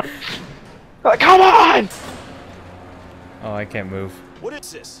 Like, come on! Oh, I can't move. What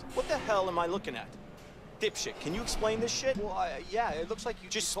is this? What the hell am I looking at? Dipshit, can you explain this shit? Well, yeah, it looks like you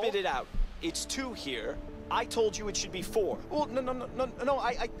just spit it out. It's 2 here. I told you it should be 4. Well, no, No.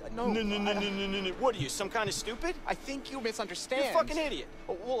 What are you, some kind of stupid? I think you misunderstand. You're a fucking idiot.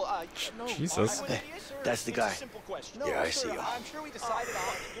 Oh, well, no. Jesus. I'm an Hey, idiot, sir. that's the It's guy. a simple question. No, Yeah, I sir, see him. I'm sure we decided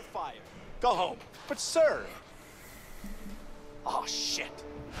on. You're fired. Go home. But, sir. Oh, shit.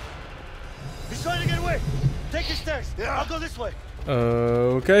 He's trying to get away. Take the stairs. Yeah. I'll go this way.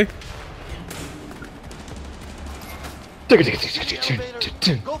 Okay.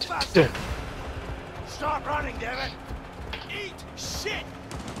 Go faster. Stop running, damn it. Eat shit.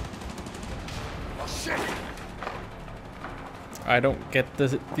 Oh, shit. I don't get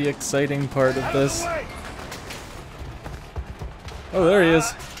the exciting part of this. Oh, there he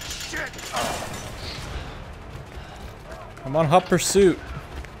is. I'm on hot pursuit.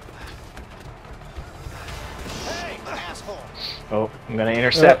 Hey, asshole. Oh, I'm gonna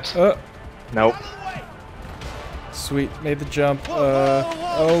intercept. Nope. Sweet, made the jump.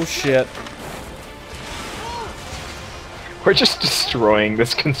 Oh shit. We're just destroying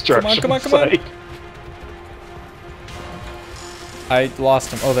this construction come on. site. I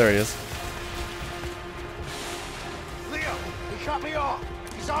lost him. Oh, there he is. Leo, he cut me off.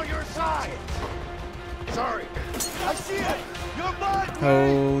 He's on your side. Sorry. I see it. You're mine.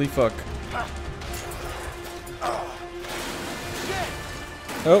 Holy fuck.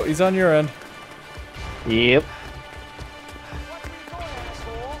 Oh, he's on your end. Yep.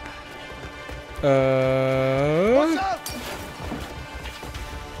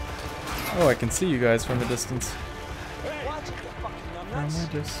 Oh, I can see you guys from a distance. From a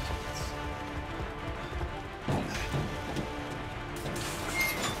distance.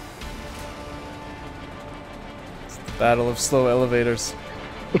 It's the battle of slow elevators.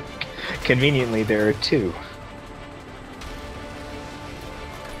 Conveniently, there are 2.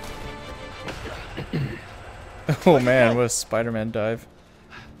 Oh man, what a Spider-Man dive.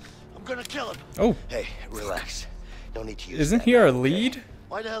 I'm gonna kill him. Oh. Hey, relax. No need to use Isn't that he our now, okay? lead?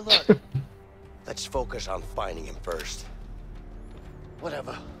 Why the hell not? Let's focus on finding him first.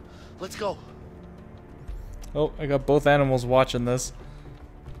 Whatever. Let's go. Oh, I got both animals watching this.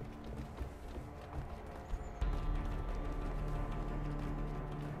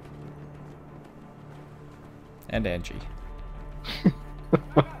 And Angie.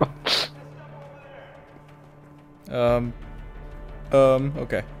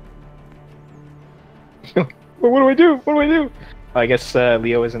 Okay. What do I do? What do I do? I guess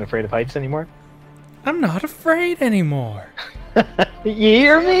Leo isn't afraid of heights anymore. I'm not afraid anymore. You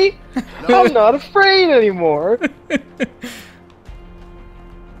hear me? I'm not afraid anymore.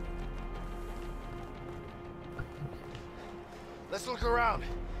 Let's look around.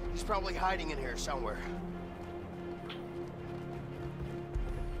 He's probably hiding in here somewhere.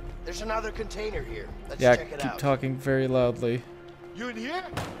 There's another container here. Let's Yeah, check it keep out. talking very loudly. You in here?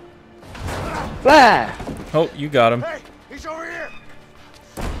 Ah! Oh, you got him. Hey, he's over here.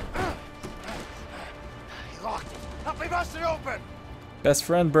 He locked it. Help me bust it open. Best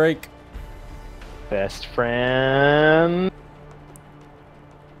friend break. Best friend.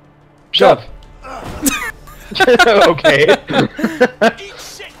 Shove. Okay. Eat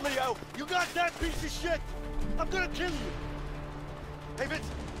shit, Leo. You got that piece of shit. I'm gonna kill you. Hey, Vince.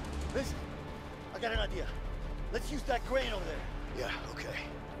 Listen, I got an idea. Let's use that crane over there. Yeah, okay.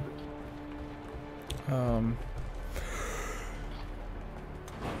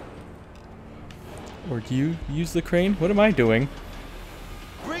 Or do you use the crane? What am I doing?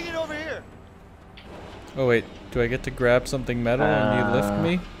 Bring it over here. Oh wait, do I get to grab something metal and you lift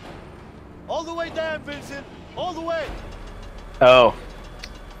me? All the way down, Vincent. All the way. Oh.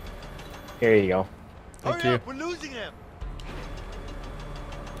 Here you go. Thank Hurry you. up, we're losing him.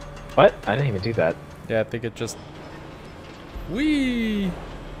 What? I didn't even do that. Yeah, I think it just... Whee!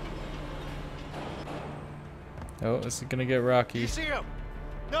 Oh, this is gonna get rocky. You see him?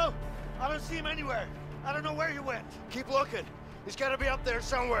 No, I don't see him anywhere. I don't know where he went. Keep looking. He's got to be up there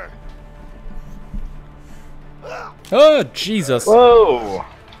somewhere. Oh, Jesus! Whoa!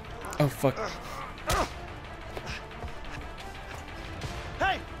 Oh, fuck.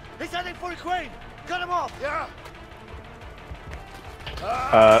 Hey, he's heading for the crane. Cut him off. Yeah.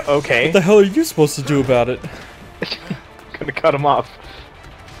 Okay. What the hell are you supposed to do about it? Gonna cut him off.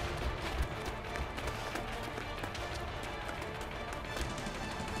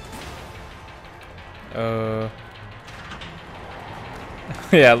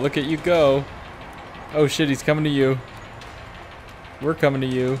 Yeah, look at you go. Oh shit, he's coming to you. We're coming to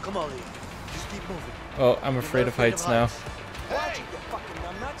you. Come on, Leo. Just keep moving. Oh, I'm afraid of heights now. Hey, you fucking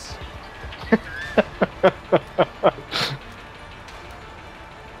numbnuts.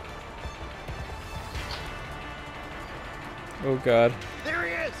 Oh god. There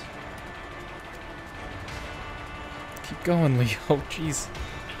he is. Keep going, Leo. Jeez.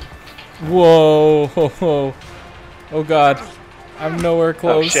 Whoa. Ho, ho. Oh god. I'm nowhere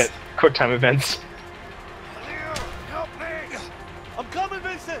close. Oh shit. Quick time events. Help me. I'm coming,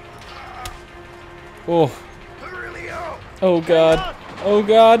 Vincent. Oh. Oh god. Oh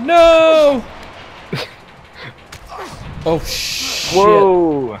god, no! Oh shit.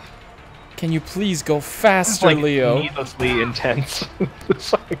 Whoa. Can you please go faster, Like Leo? needlessly intense.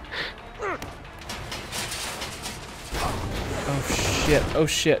 It's like... Oh shit. Oh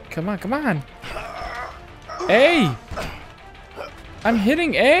shit. Come on, come on. A! I'm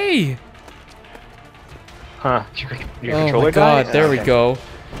hitting A! Huh. Your Oh controller my god, died? there we Okay. go.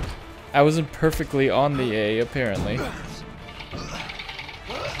 I wasn't perfectly on the A, apparently.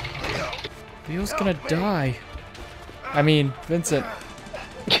 Leo's gonna die. I mean, Vincent.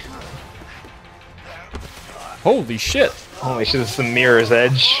 Holy shit! Holy shit, this is the Mirror's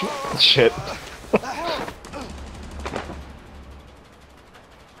Edge shit.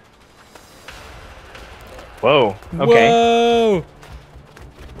 Whoa, okay. Whoa!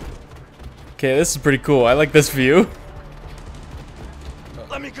 Okay, this is pretty cool. I like this view.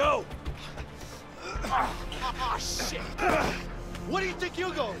 Let me go. Oh, shit. Where do you think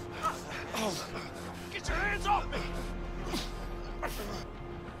you're going? Get your hands off me.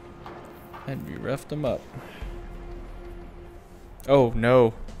 And we roughed him up. Oh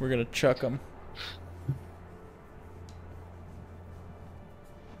no, we're gonna chuck him.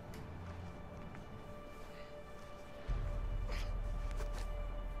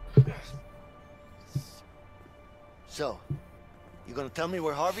 So, you gonna tell me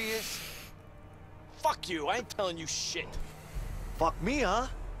where Harvey is? Fuck you, I ain't telling you shit. Fuck me, huh?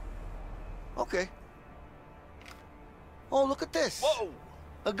 Okay. Oh, look at this. Whoa!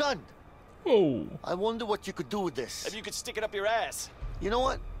 A gun. Oh. I wonder what you could do with this. Maybe you could stick it up your ass. You know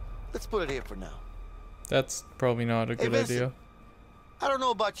what? Let's put it here for now. That's probably not a good Vincent. idea. I don't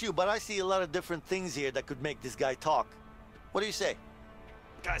know about you, but I see a lot of different things here that could make this guy talk. What do you say?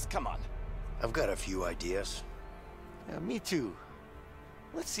 Guys, come on. I've got a few ideas. Yeah, me too.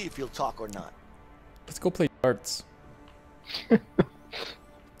 Let's see if he'll talk or not. Let's go play darts.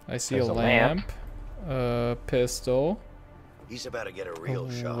 I see There's a a lamp, a pistol, He's about to get a real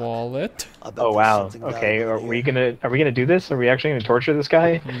a shot. wallet, Oh wow. Okay, are we gonna do this? Are we actually gonna torture this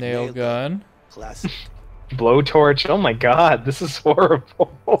guy? nail gun. Classic. Blowtorch. Oh my god, this is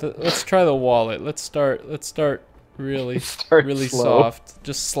horrible. Let's try the wallet. Let's start really Start really slow. soft.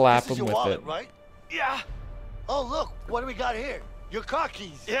 Just slap This is him your with wallet, it. right? Yeah. Oh, look. What do we got here? Your car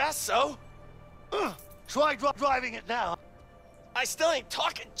keys. Yeah, so? Try driving it now. I still ain't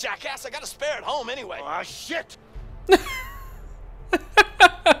talking, jackass. I got a spare at home anyway. Ah, shit.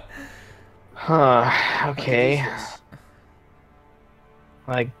 Huh. Okay.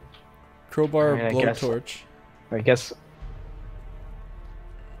 Like, Crowbar, I mean, I guess- blowtorch. I guess.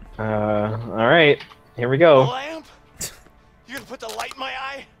 All right. Here we go. Lamp? You gonna put the light in my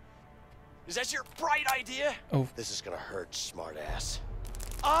eye? Is that your bright idea? Oh. This is gonna hurt, smartass.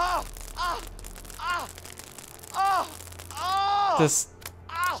 Ah! Ah! Ah! Ah! Ah! This.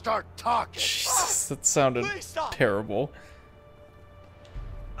 Start talking. Jesus, that sounded Please stop. terrible.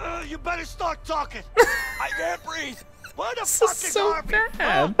 You better start talking. I can't breathe. Where the This fuck is is so Harvey?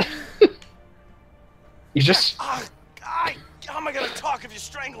 bad. You just. How am I gonna talk if you're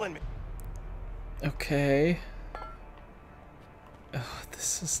strangling me? Okay. Oh,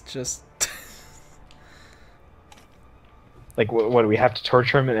 this is just. Like, what do we have to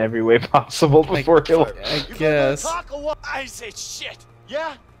torture him in every way possible before he'll? I guess. Talk or what? I say shit.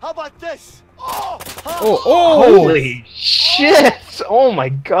 Yeah? How about this? Oh! Oh, oh! Holy shit! Oh my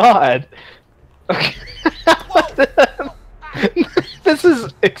god! Okay. This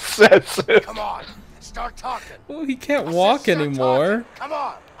is excessive. Come on. Start talking. Oh, he can't walk anymore. Come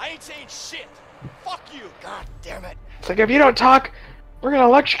on. I ain't saying shit. Fuck you. God damn it. It's like, if you don't talk, we're gonna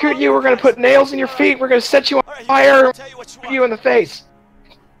electrocute you. We're gonna put nails in your feet. We're gonna set you on fire. I'll tell you what you want. You in the face.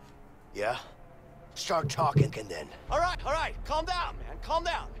 Yeah? Start talking and then. All right, calm down, man, calm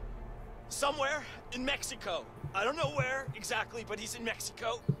down. somewhere in Mexico. I don't know where exactly, but he's in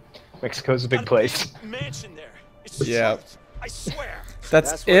Mexico. Mexico's a big place. Mansion there. It's the Yeah. truth. I swear.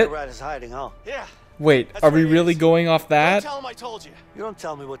 That's where it? the rat is hiding, huh? Yeah. Wait, That's are we where it really is. going off that? Don't tell him I told you. You don't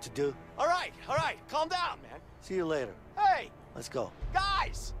tell me what to do. All right. Calm down, man. See you later. Hey, Let's go.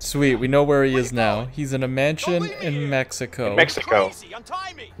 guys. Sweet, we know where he is now. He's in a mansion in Mexico. In Mexico. Crazy.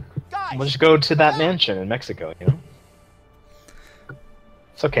 Untie me. Guys. We'll just go to that mansion in Mexico, you know?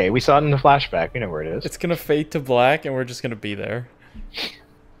 It's okay, we saw it in the flashback, we know where it is. It's gonna fade to black and we're just gonna be there.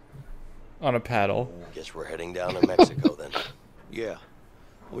 On a paddle. Guess we're heading down to Mexico then. Yeah.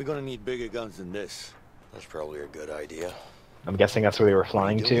 We're gonna need bigger guns than this. That's probably a good idea. I'm guessing that's where they were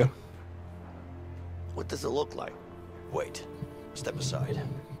flying to. What does it look like? Wait. Step aside.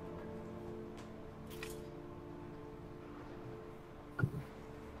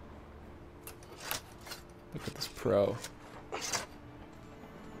 Look at this pro.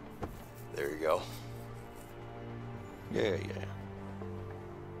 There you go. Yeah.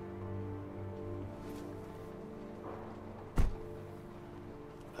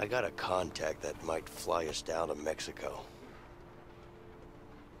 I got a contact that might fly us down to Mexico.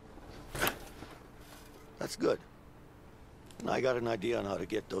 That's good. And I got an idea on how to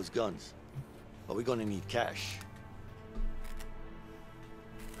get those guns. But we're gonna need cash.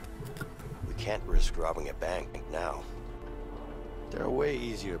 We can't risk robbing a bank now. There are way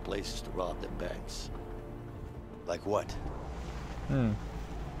easier places to rob than banks. Like what?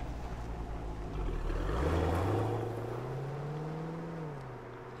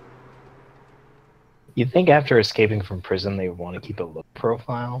 You'd think after escaping from prison they would want to keep a low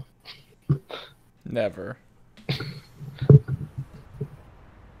profile. Never.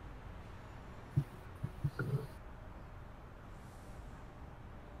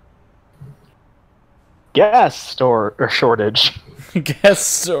 Gas shortage. Gas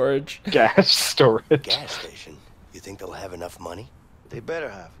storage. Gas storage. Gas station? You think they'll have enough money? They better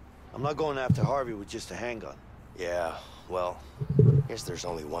have. I'm not going after Harvey with just a handgun. Yeah, well, guess there's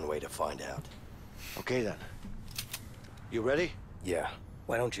only one way to find out. Okay then. You ready? Yeah.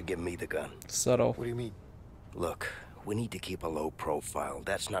 Why don't you give me the gun? Subtle. What do you mean? Look, we need to keep a low profile.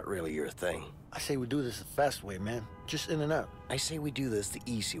 That's not really your thing. I say we do this the fast way, man. Just in and out. I say we do this the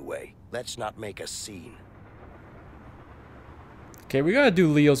easy way. Let's not make a scene. Okay, we gotta do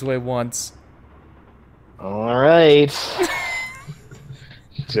Leo's way once. Alright.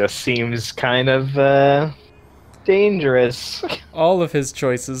 Just seems kind of, dangerous. All of his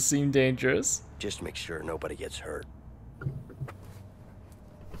choices seem dangerous. Just make sure nobody gets hurt.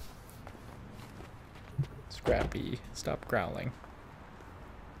 Scrappy, stop growling.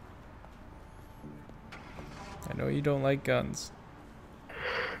 I know you don't like guns.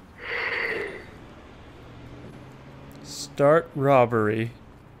 Start robbery.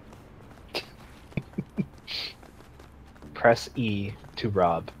 Press E to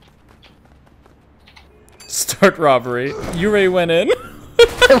rob. Start robbery. Yurei went in.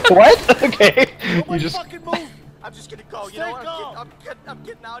 What? Okay. You just... Fucking move. I'm just gonna go. You know what? I'm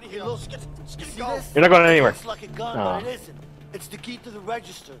getting out of here. Let's get go. You're not going anywhere. It's like a gun, Oh. but it isn't. It's the key to the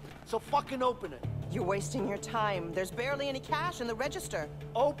register. So fucking open it. You're wasting your time. There's barely any cash in the register.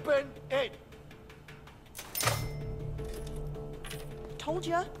 Open it. Told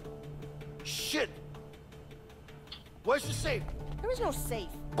ya. Shit. Where's the safe? There is no safe.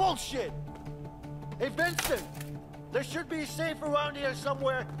 Bullshit. Hey, Vincent. There should be a safe around here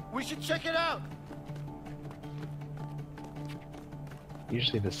somewhere. We should check it out.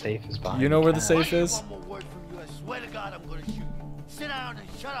 Usually the safe is behind. You know where the cat. safe is? One more word from you. I swear to God, I'm gonna shoot you. Sit down and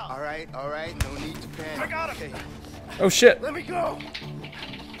shut up. All right. No need to panic. I got him. Okay. Oh shit. Let me go.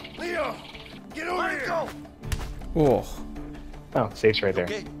 Leo, get over Let here. it go. Oh. Oh, safe's right there.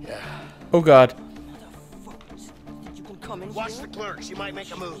 Okay. Oh god. You can come in Watch here. the clerk. She might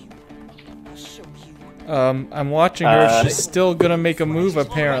make a move. I'll show you. I'm watching her. She's still gonna make a move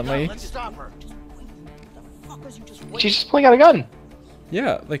apparently. Let's stop her. Fuckers, you just wait. She's just pulling out a gun.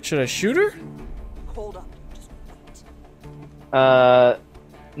 Yeah, like should I shoot her? Hold up. Just wait.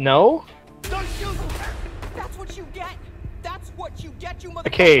 No? Don't shoot her. That's what you get. That's what you get, you motherfuckers.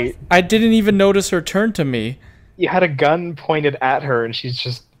 Okay, I didn't even notice her turn to me. you had a gun pointed at her and she's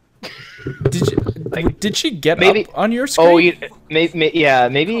just... Did she get maybe, up on your screen? Oh, yeah,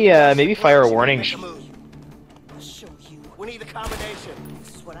 maybe fire a warning. We need accommodation.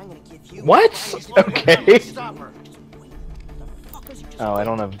 This is what I'm gonna give you. What? Okay. Stop her. Oh,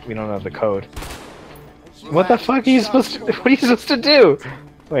 we don't have the code. What the fuck are you supposed to? What are you supposed to do?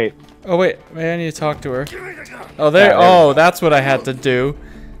 Wait. Oh wait, maybe I need to talk to her. Oh there. Oh, that's what I had to do.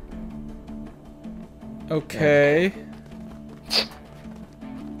 Okay.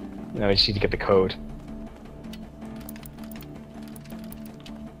 No, we just need to get the code.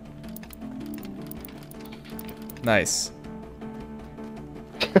 Nice.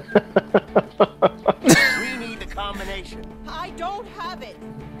 We need the combination. I don't have it.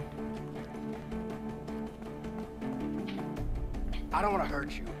 I don't want to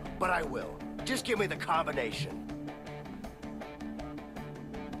hurt you, but I will. Just give me the combination.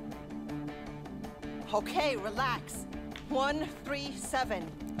 Okay, relax. 137.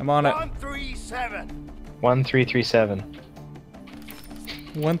 I'm on it. 137. 1337.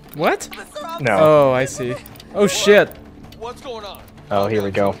 What? No. Oh, I see. Oh shit. What's going on? Oh, here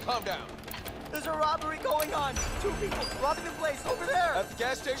we go. Calm down. There's a robbery going on. 2 people robbing the place over there. At the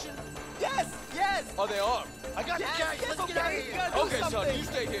gas station? Yes, yes. Are they armed? I got the guys. Let's get out of here. Okay, son, you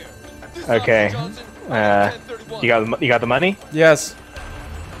stay here. This is Okay. Officer Johnson. I'm 1031. You got the money? Yes.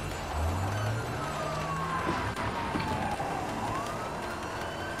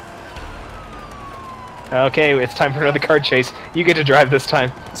 Okay, it's time for another car chase. You get to drive this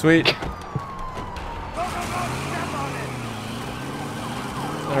time. Sweet.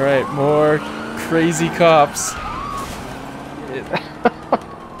 All right, more crazy cops.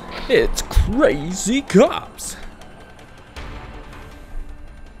 It's crazy cops.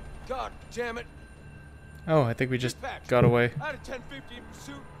 God damn it. Oh, I think we just got away. Out of 1050 in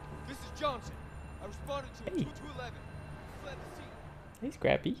pursuit. This is Johnson. I responded to 2211. Fled the scene. Hey,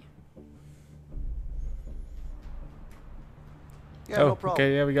 Scrappy. Yeah, oh, no problem.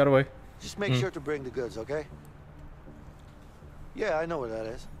 okay, yeah, we got away. Just make sure to bring the goods, okay? Yeah, I know where that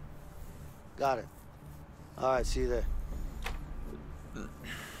is. Got it. All right, see you there.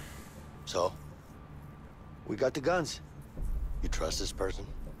 So? We got the guns. You trust this person?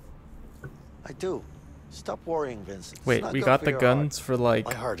 I do. Stop worrying, Vincent. It's Wait, not we good got for the your guns for like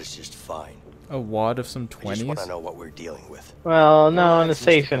My heart is just fine. a wad of some I just want 20s? to know what we're dealing with. Well, no, in a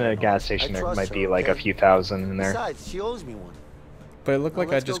safe in a gas station there trust might her, be like a okay? few thousand in there. Besides, she owes me one. But it looked Now like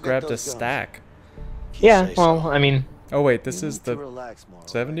I let's go just get grabbed a those guns. stack. Yeah, well, I mean, Oh wait, this You is need to the relax more,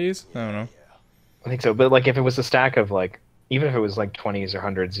 70s? I don't know. I think so. But like, if it was a stack of like, even if it was like 20s or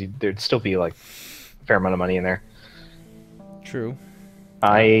 100s, there'd still be like a fair amount of money in there. True.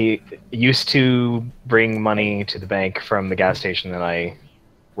 I used to bring money to the bank from the gas station that I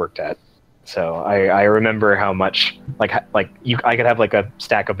worked at, so I remember how much I could have like a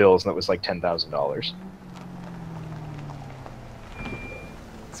stack of bills that was like $10,000.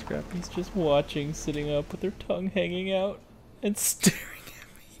 Scrappy's just watching, sitting up with her tongue hanging out and staring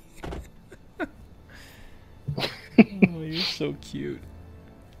at me. Oh, you're so cute.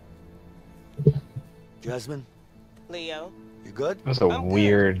 Jasmine, Leo, you good? That was a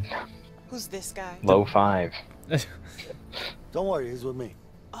weird who's this guy? low five. Don't worry, he's with me.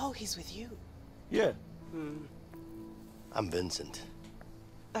 Oh, he's with you. Yeah. I'm Vincent.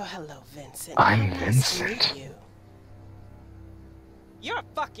 Oh, hello, Vincent. I'm Nice to Vincent. meet you. You're a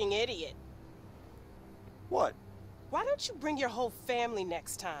fucking idiot. What? Why don't you bring your whole family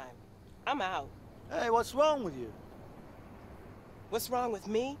next time? I'm out. Hey, what's wrong with you? What's wrong with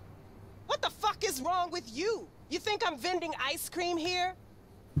me? What the fuck is wrong with you? You think I'm vending ice cream here?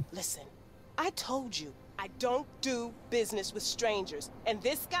 Listen, I told you, I don't do business with strangers. And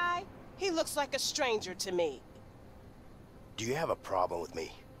this guy, he looks like a stranger to me. Do you have a problem with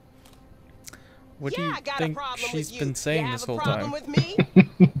me? What do Yeah, you I got a think problem she's with you. been saying You this have a whole problem time? with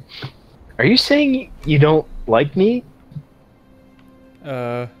me? Are you saying you don't like me?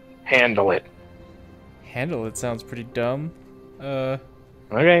 Handle it. Handle it sounds pretty dumb.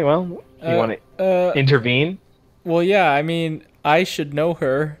 Okay, well, you want to intervene? Well, yeah, I mean, I should know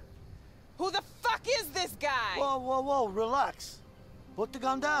her. Who the fuck is this guy? Whoa, whoa, whoa, relax. Put the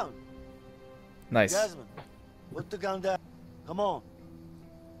gun down. Nice. Jasmine, put the gun down. Come on.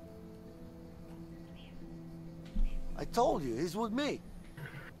 I told you, he's with me.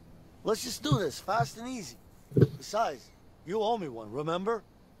 Let's just do this, fast and easy. Besides, you owe me one, remember?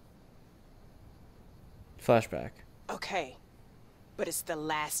 Flashback. Okay, but it's the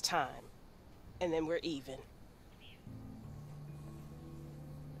last time. And then we're even.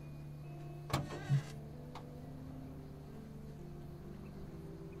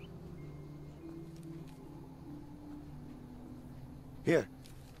 Here.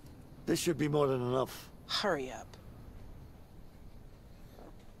 This should be more than enough. Hurry up.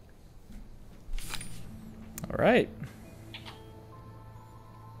 All right.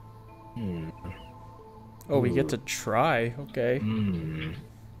 Oh, we get to try. Okay.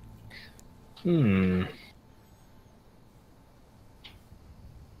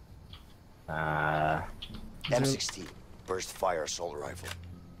 M16, burst fire assault rifle.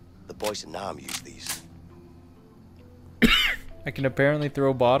 The boys in Nam use these. I can apparently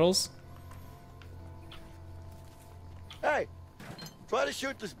throw bottles. Hey, try to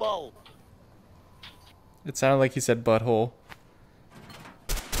shoot this ball. It sounded like he said butthole.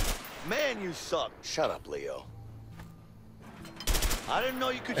 Man, you suck. Shut up, Leo. I didn't know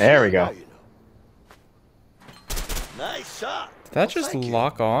you could There shoot. we go. Now you know. Nice shot. Did that just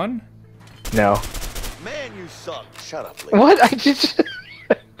lock on? No. Man, you suck. Shut up, Leo. What? I just.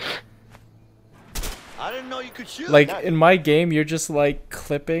 I didn't know you could shoot. Like in my game, you're just like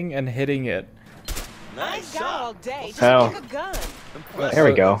clipping and hitting it. Nice I got shot. all day. Just Oh. pick a gun. There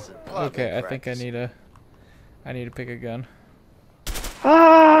we go. Okay, I think I need to pick a gun.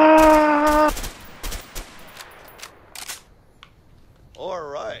 Ah! All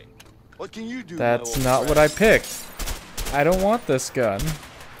right. What can you do? That's my not old what I friend? picked. I don't want this gun.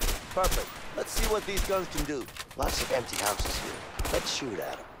 Perfect. Let's see what these guns can do. Lots of empty houses here. Let's shoot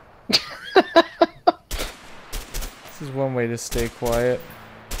at them. This is one way to stay quiet.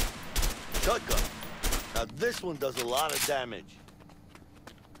 Shotgun. Now this one does a lot of damage.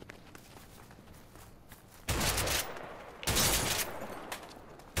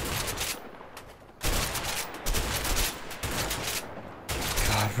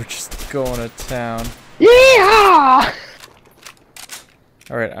 God, we're just going to town. Yeah!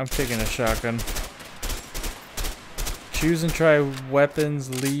 Alright, I'm taking a shotgun. Choose and try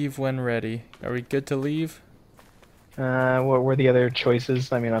weapons, leave when ready. Are we good to leave? What were the other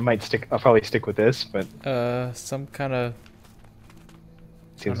choices? I mean, I'll probably stick with this, but Some kind of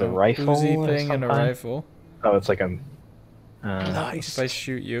seems a rifle Uzi or thing and a something. rifle. Oh, it's like a. Nice. If I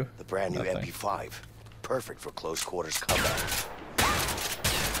shoot you. The brand new Nothing. MP5. Perfect for close quarters combat.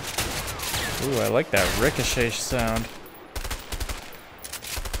 Ooh, I like that ricochet sound.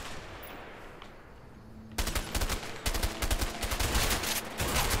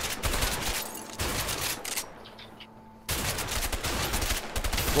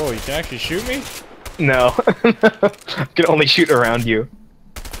 Whoa, you can actually shoot me? No. I can only shoot around you.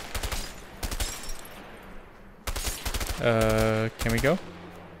 Can we go?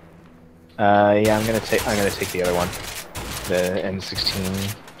 Yeah, I'm gonna take the other one. The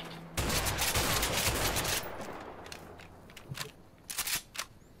M16.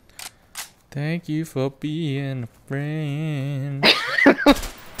 Thank you for being a friend.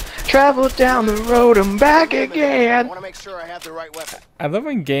 Travel down the road and back I again. want to make sure I have the right weapon. I love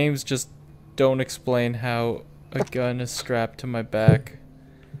when games just don't explain how a gun is strapped to my back.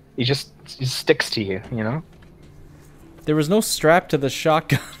 It just sticks to you, you know? There was no strap to the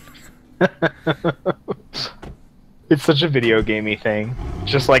shotgun. It's such a video gamey thing.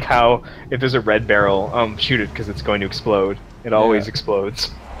 Just like how if there's a red barrel, shoot it because it's going to explode. It always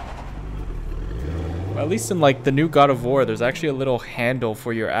explodes. At least in like the new God of War, there's actually a little handle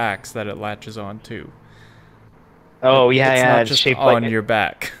for your axe that it latches on to. Oh yeah, it's yeah. not It's just shaped on like your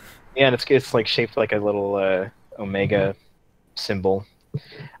back. Yeah, and it's like shaped like a little omega symbol.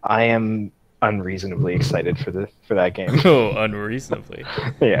 I am unreasonably excited for that game. Oh, unreasonably.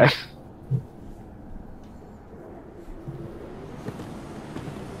 Yeah.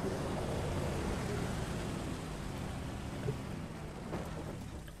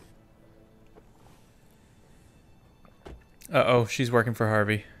 Uh-oh, she's working for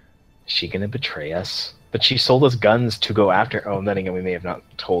Harvey. Is she gonna betray us? But she sold us guns to go after. Oh, and then again, we may have not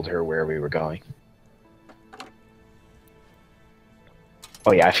told her where we were going.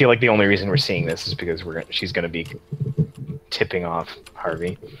 Oh yeah, I feel like the only reason we're seeing this is because she's gonna be tipping off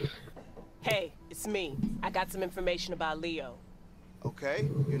Harvey. Hey, it's me. I got some information about Leo. Okay,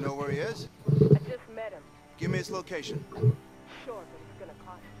 you know where he is? I just met him. Give me his location. Sure, but it's gonna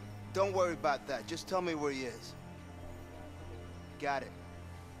cost. Don't worry about that. Just tell me where he is. Got it.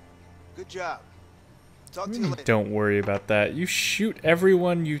 Good job. Talk to you later. Don't worry about that. You shoot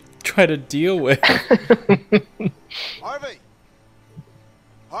everyone you try to deal with. Harvey!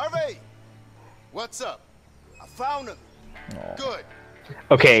 Harvey! What's up? I found him. Good.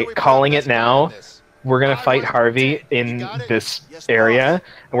 Okay, calling it now. We're gonna fight Harvey in this area,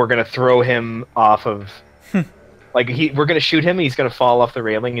 and we're gonna throw him off of. Like we're gonna shoot him, and he's gonna fall off the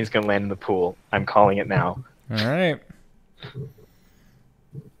railing. And he's gonna land in the pool. I'm calling it now. All right.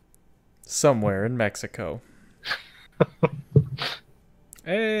 Somewhere in Mexico.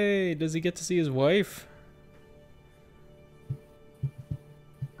 Hey, does he get to see his wife?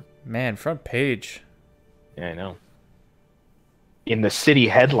 Man, front page. Yeah, I know. In the city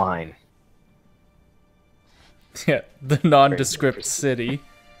headline. Yeah, the nondescript city.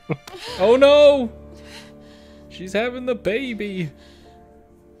 Oh no! She's having the baby.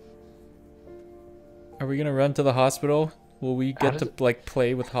 Are we gonna run to the hospital? Will we get to like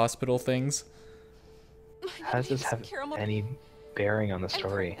play with hospital things? How does this have any bearing on the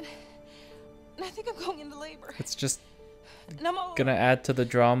story. I think I'm going into labor. It's just And I'm all gonna add to the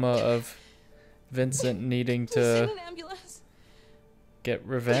drama of Vincent needing Please send to an ambulance. get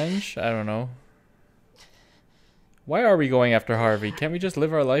revenge? I don't know. Why are we going after Harvey? Can't we just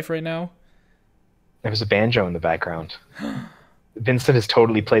live our life right now? There was a banjo in the background. Vincent has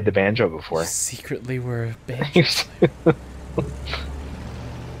totally played the banjo before. Secretly we're a banjo.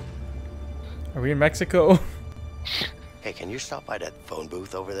 Are we in Mexico? Hey, can you stop by that phone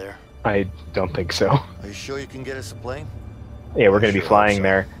booth over there? I don't think so. Are you sure you can get us a plane? Yeah, we're going to be Sure, flying so.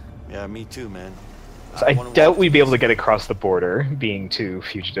 there. Yeah, me too, man. So I doubt we'd be able to get across the border, being two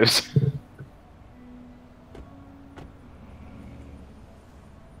fugitives.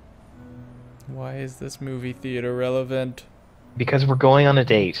 Why is this movie theater relevant? Because we're going on a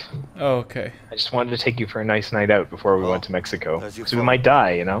date. Oh, okay. I just wanted to take you for a nice night out before we went to Mexico. there's your So we phone. might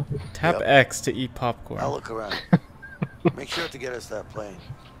die, you know? Tap X to eat popcorn. I'll look around. Make sure to get us that plane.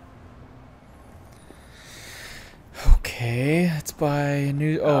 Okay, let's buy a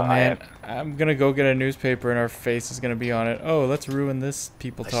new. Oh man, I'm gonna go get a newspaper and our face is gonna be on it. Oh, let's ruin this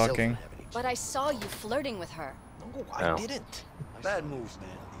people talking. But I saw you flirting with her. No, Oh. I didn't. Bad moves, man.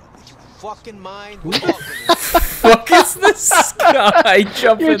 You fucking mind? Who the fuck is this guy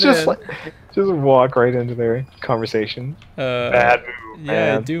jumping You just in? just walk right into their conversation. Bad move, yeah,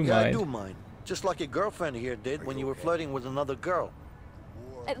 man. I do Yeah, I mind. do mind. Just like your girlfriend here did when you were flirting with another girl.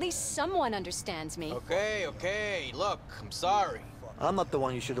 At least someone understands me. Okay, okay. Look, I'm sorry. I'm not the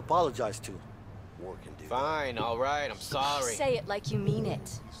one you should apologize to. Fine, all right. I'm sorry. Say it like you mean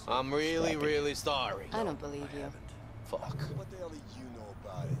it. I'm really, really sorry. I don't believe you. Fuck. What the hell do you know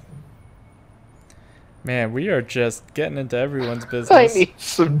about it? Man, we are just getting into everyone's I business. need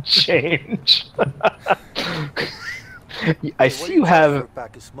some change. I see you have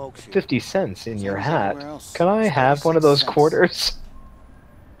 50 cents in your hat. Can I have one of those quarters?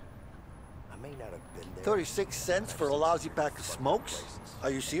 36 cents for a lousy pack of smokes? Are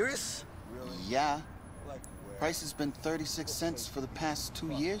you serious? Yeah. Price has been 36 cents for the past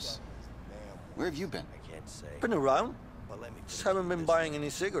 2 years. Where have you been? Been around. Just haven't been buying any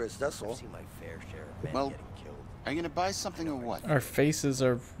cigarettes, that's all. Well, are you gonna buy something or what? Our faces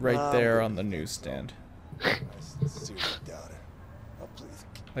are right there on the newsstand.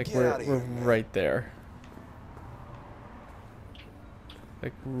 Like we're right there.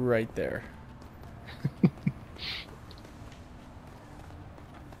 Like right there.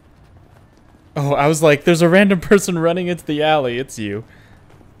 Oh, I was like, there's a random person running into the alley. It's you.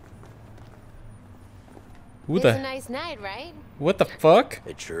 Who It's a the? nice night, right? What the fuck?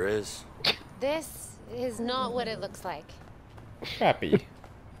 It sure is. This is not what it looks like. Happy.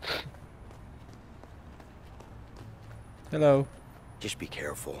 Hello. Just be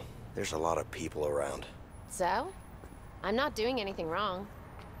careful. There's a lot of people around. So? I'm not doing anything wrong.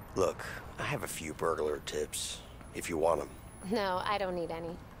 Look, I have a few burglar tips, if you want them. No, I don't need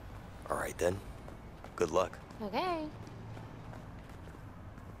any. All right then. Good luck. Okay.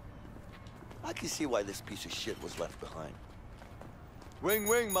 I can see why this piece of shit was left behind. Ring,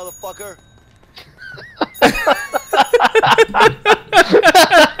 ring, motherfucker.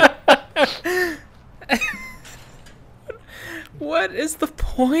 What is the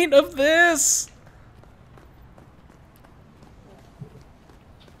point of this?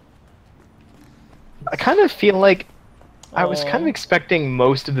 I kind of feel like I was kind of expecting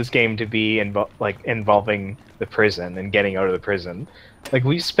most of this game to be involving the prison and getting out of the prison. Like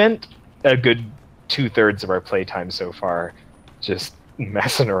we spent a good 2/3 of our playtime so far just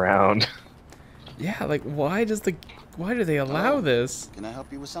messing around. Yeah, like why do they allow this? Can I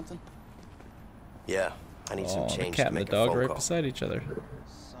help you with something? Yeah, I need some The change cat to and the make a dog phone right call. beside each other.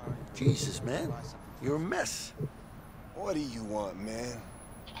 Jesus, man. You're a mess. What do you want, man?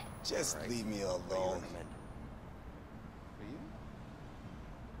 Just leave me alone.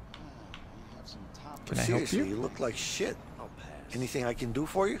 Can I help Seriously, you? you look like shit. Anything I can do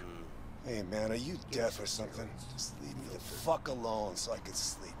for you? Hey, man, are you deaf or something? Just leave me the fuck alone so I can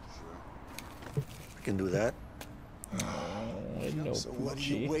sleep. I can do that. No So what are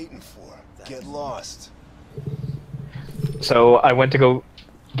you waiting for? Get lost. So I went to go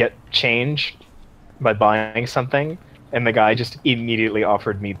get change by buying something, and the guy just immediately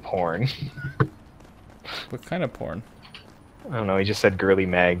offered me porn. What kind of porn? I don't know, he just said girly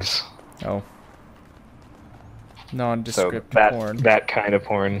mags. Oh. So Nondescript that, porn. that kind of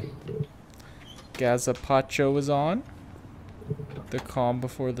porn. Gazpacho is on. The calm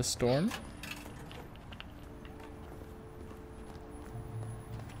before the storm.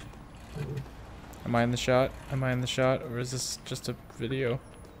 Am I in the shot? Am I in the shot? Or is this just a video?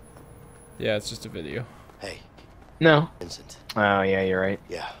 Yeah, it's just a video. Hey, No. Vincent. Oh yeah, you're right.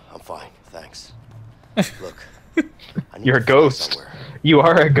 Yeah, I'm fine. Thanks. Look. You're a ghost. You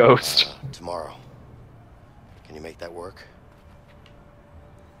are a ghost. Tomorrow. Can you make that work?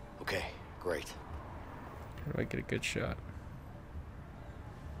 Okay, great. How do I get a good shot?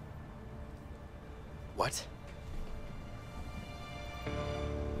 What?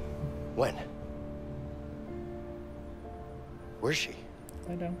 When? Where's she?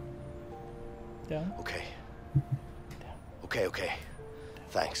 I know. Down. Okay. Okay.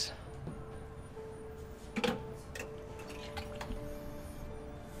 Thanks.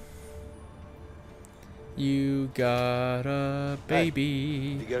 You got a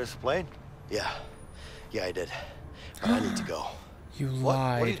baby. You get us a plane? Yeah, I did. But I need to go. You What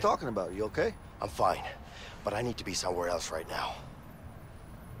lied. are you talking about? You okay? I'm fine, but I need to be somewhere else right now.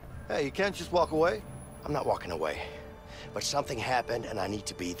 Hey, you can't just walk away. I'm not walking away, but something happened and I need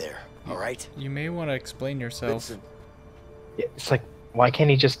to be there. All right? You may want to explain yourself. Vincent, Yeah, it's like, why can't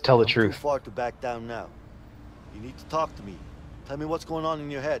he just tell the too truth? far to back down now. You need to talk to me. Tell me what's going on in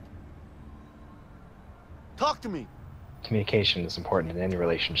your head. Talk to me. Communication is important in any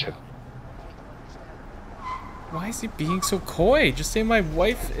relationship. Why is he being so coy? Just say my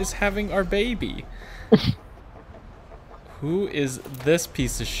wife is having our baby. Who is this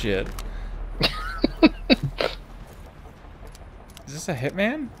piece of shit? Is this a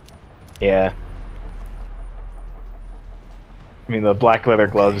hitman? Yeah. I mean, the black leather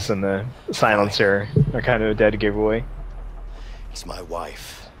gloves and the silencer are kind of a dead giveaway. It's my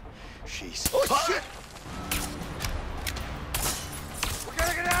wife. She's... Oh, shit! We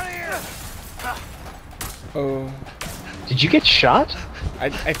gotta get out of here! Oh. Did you get shot? I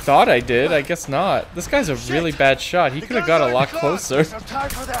thought I did. I guess not. This guy's a really bad shot. He could have got a lot closer. There's no time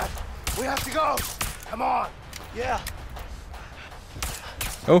for that. We have to go. Come on. Yeah.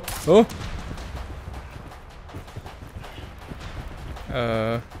 Oh.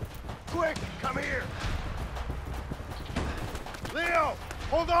 Quick, come here. Leo,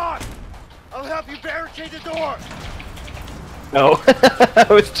 hold on. I'll help you barricade the door. No. I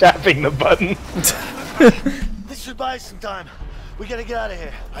was tapping the button. This should buy us some time. We gotta get out of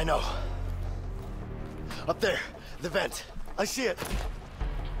here. I know. Up there, the vent. I see it.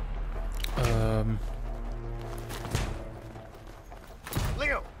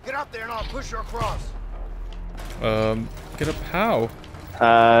 Leo, get up there and I'll push her across. Get up how?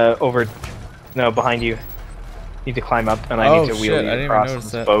 Over. No, behind you. Need to climb up, and I need to wheel you across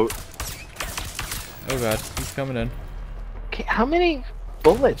this boat. Oh god, he's coming in. Okay, how many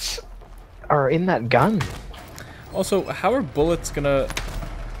bullets are in that gun? Also, how are bullets gonna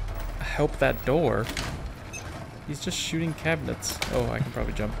help that door? He's just shooting cabinets. Oh, I can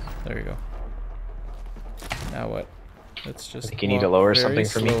probably jump. There you go. Now what? Let's just. I think you need to lower very something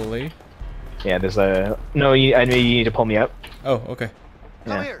for slowly. me. Yeah, there's a. No, I know you need to pull me up. Oh, okay.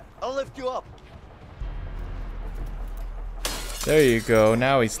 Come here. I'll lift you up. There you go.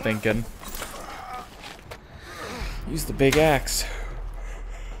 Now he's thinking. Use the big axe.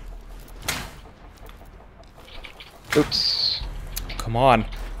 Oops. Come on.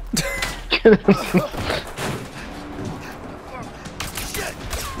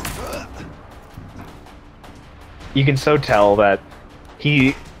 You can so tell that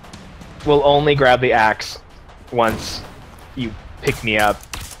he will only grab the axe once you pick me up,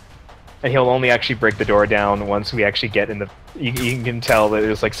 and he'll only actually break the door down once we actually get in the. You can tell that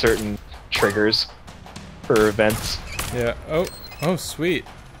there's like certain triggers for events. Yeah. Oh, sweet.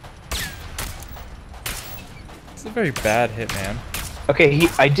 It's a very bad hit, man. Okay,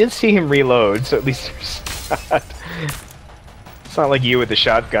 I did see him reload, so at least there's not. It's not like you with the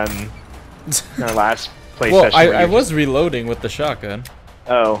shotgun in our last play well, session. I was reloading with the shotgun.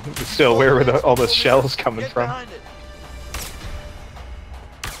 Oh, still, where were all those shells coming from?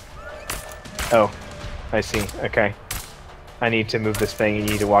 Oh, I see. Okay. I need to move this thing, and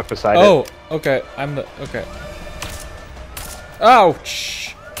you need to walk beside it. Oh, okay. Okay.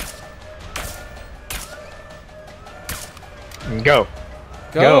 Ouch! Go.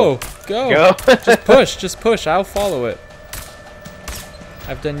 Go. Go. Just push. I'll follow it.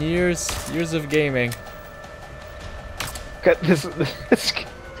 I've done years of gaming. Got this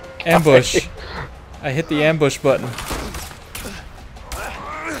Ambush. I hit the ambush button.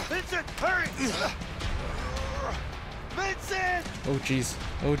 Vincent, hurry! Vincent! Oh jeez.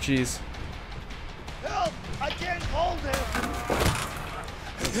 Oh jeez. Help! I can't hold him!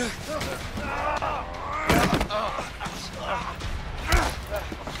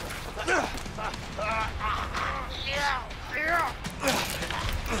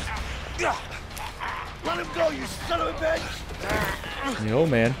 Let him go, you son of a bitch! Oh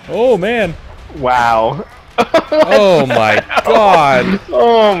man. Oh man. Wow. Oh my god.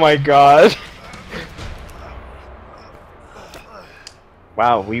 Oh my god.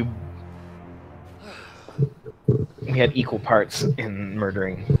 Wow, we had equal parts in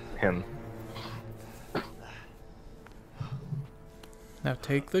murdering him. Now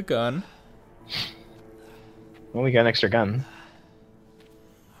take the gun. Well, we got an extra gun.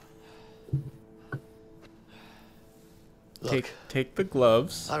 Take the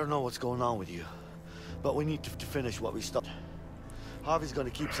gloves. I don't know what's going on with you, but we need to finish what we started. Harvey's gonna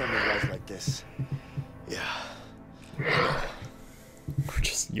keep sending guys like this. Yeah. We're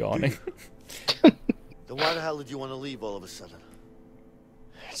just yawning. Then why the hell did you want to leave all of a sudden?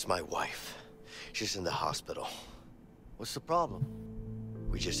 It's my wife. She's in the hospital. What's the problem?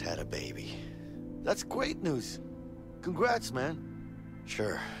 We just had a baby. That's great news. Congrats, man.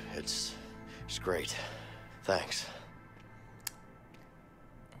 Sure, it's great. Thanks.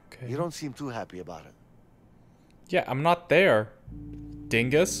 Okay. You don't seem too happy about it. Yeah, I'm not there.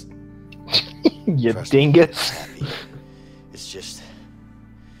 Dingus. You dingus. It's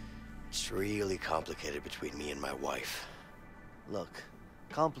really complicated between me and my wife. Look,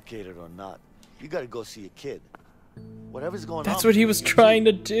 complicated or not, you gotta go see a kid. Whatever's going on. That's what he was trying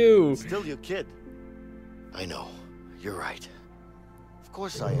to do. Still your kid. I know. You're right. Of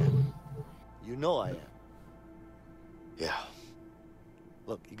course I am. You know I am. Yeah.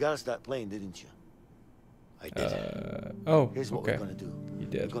 Look, you got us that plane, didn't you? I did. Oh, here's what okay. we're gonna do. You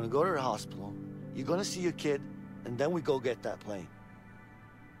did. We're gonna go to the hospital. You're gonna see your kid, and then we go get that plane.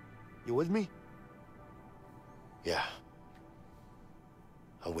 You with me? Yeah.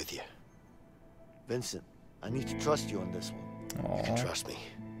 I'm with you. Vincent, I need to trust you on this one. You can trust me.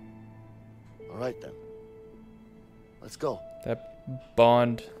 All right then. Let's go. That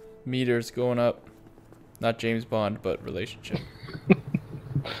Bond meter's going up. Not James Bond, but relationship.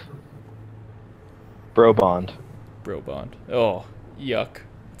 Bro Bond. Bro Bond. Oh, yuck.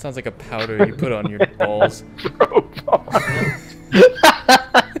 It sounds like a powder you put on your balls. Bro Bond.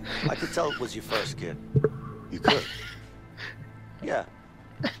 I could tell it was your first kid. You could. Yeah.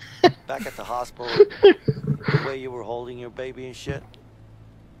 Back at the hospital, the way you were holding your baby and shit.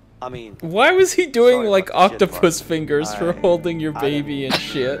 I mean, why was he doing sorry like about the shit octopus part. fingers for holding your baby and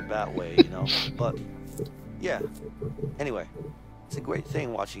shit? That way, you know. But yeah. Anyway, it's a great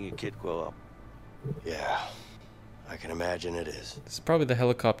thing watching your kid grow up. Yeah. I can imagine it is. This is probably the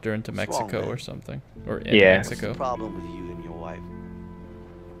helicopter into What's wrong, Mexico man? or something. Or in Yeah. What's the Mexico. problem with you and your wife?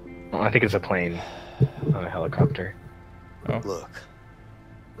 Well, I think it's a plane, not a helicopter. Oh. Look.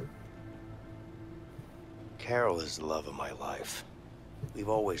 Carol is the love of my life. We've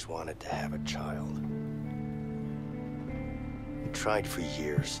always wanted to have a child. We tried for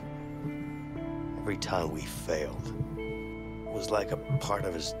years. Every time we failed, it was like a part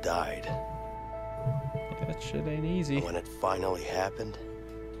of us died. Yeah, that shit ain't easy. And when it finally happened,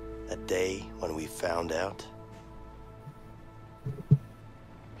 that day when we found out,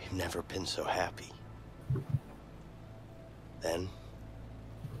 we've never been so happy. Then,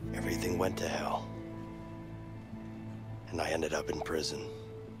 everything went to hell. And I ended up in prison.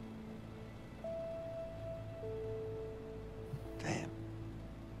 Damn.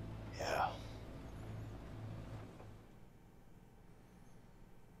 Yeah.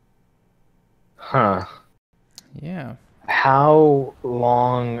 Huh. Yeah. How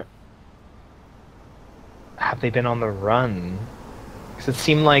long have they been on the run? Because it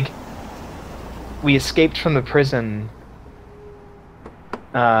seemed like we escaped from the prison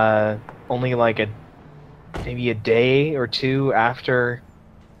only like maybe a day or two after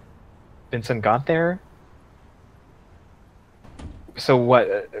Vincent got there. So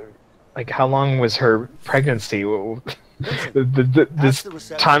what? Like, how long was her pregnancy? This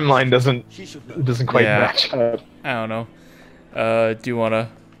timeline doesn't quite match up. I don't know. Do you want to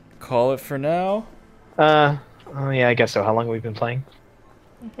call it for now? Oh yeah, I guess so. How long have we been playing?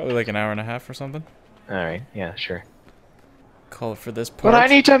 Probably like an hour and a half or something. All right. Yeah, sure. Call it for this part. But I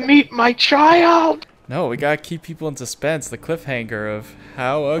need to meet my child. No, we gotta keep people in suspense. The cliffhanger of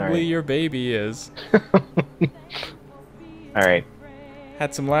how ugly right. your baby is. All right.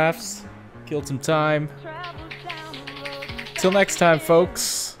 Had some laughs, killed some time. Till next time,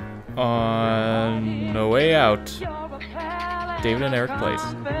 folks. On The Way Out, David and Eric Place.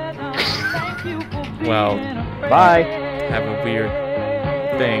 Well, bye. Have a weird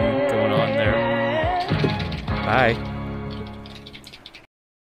thing going on there. Bye.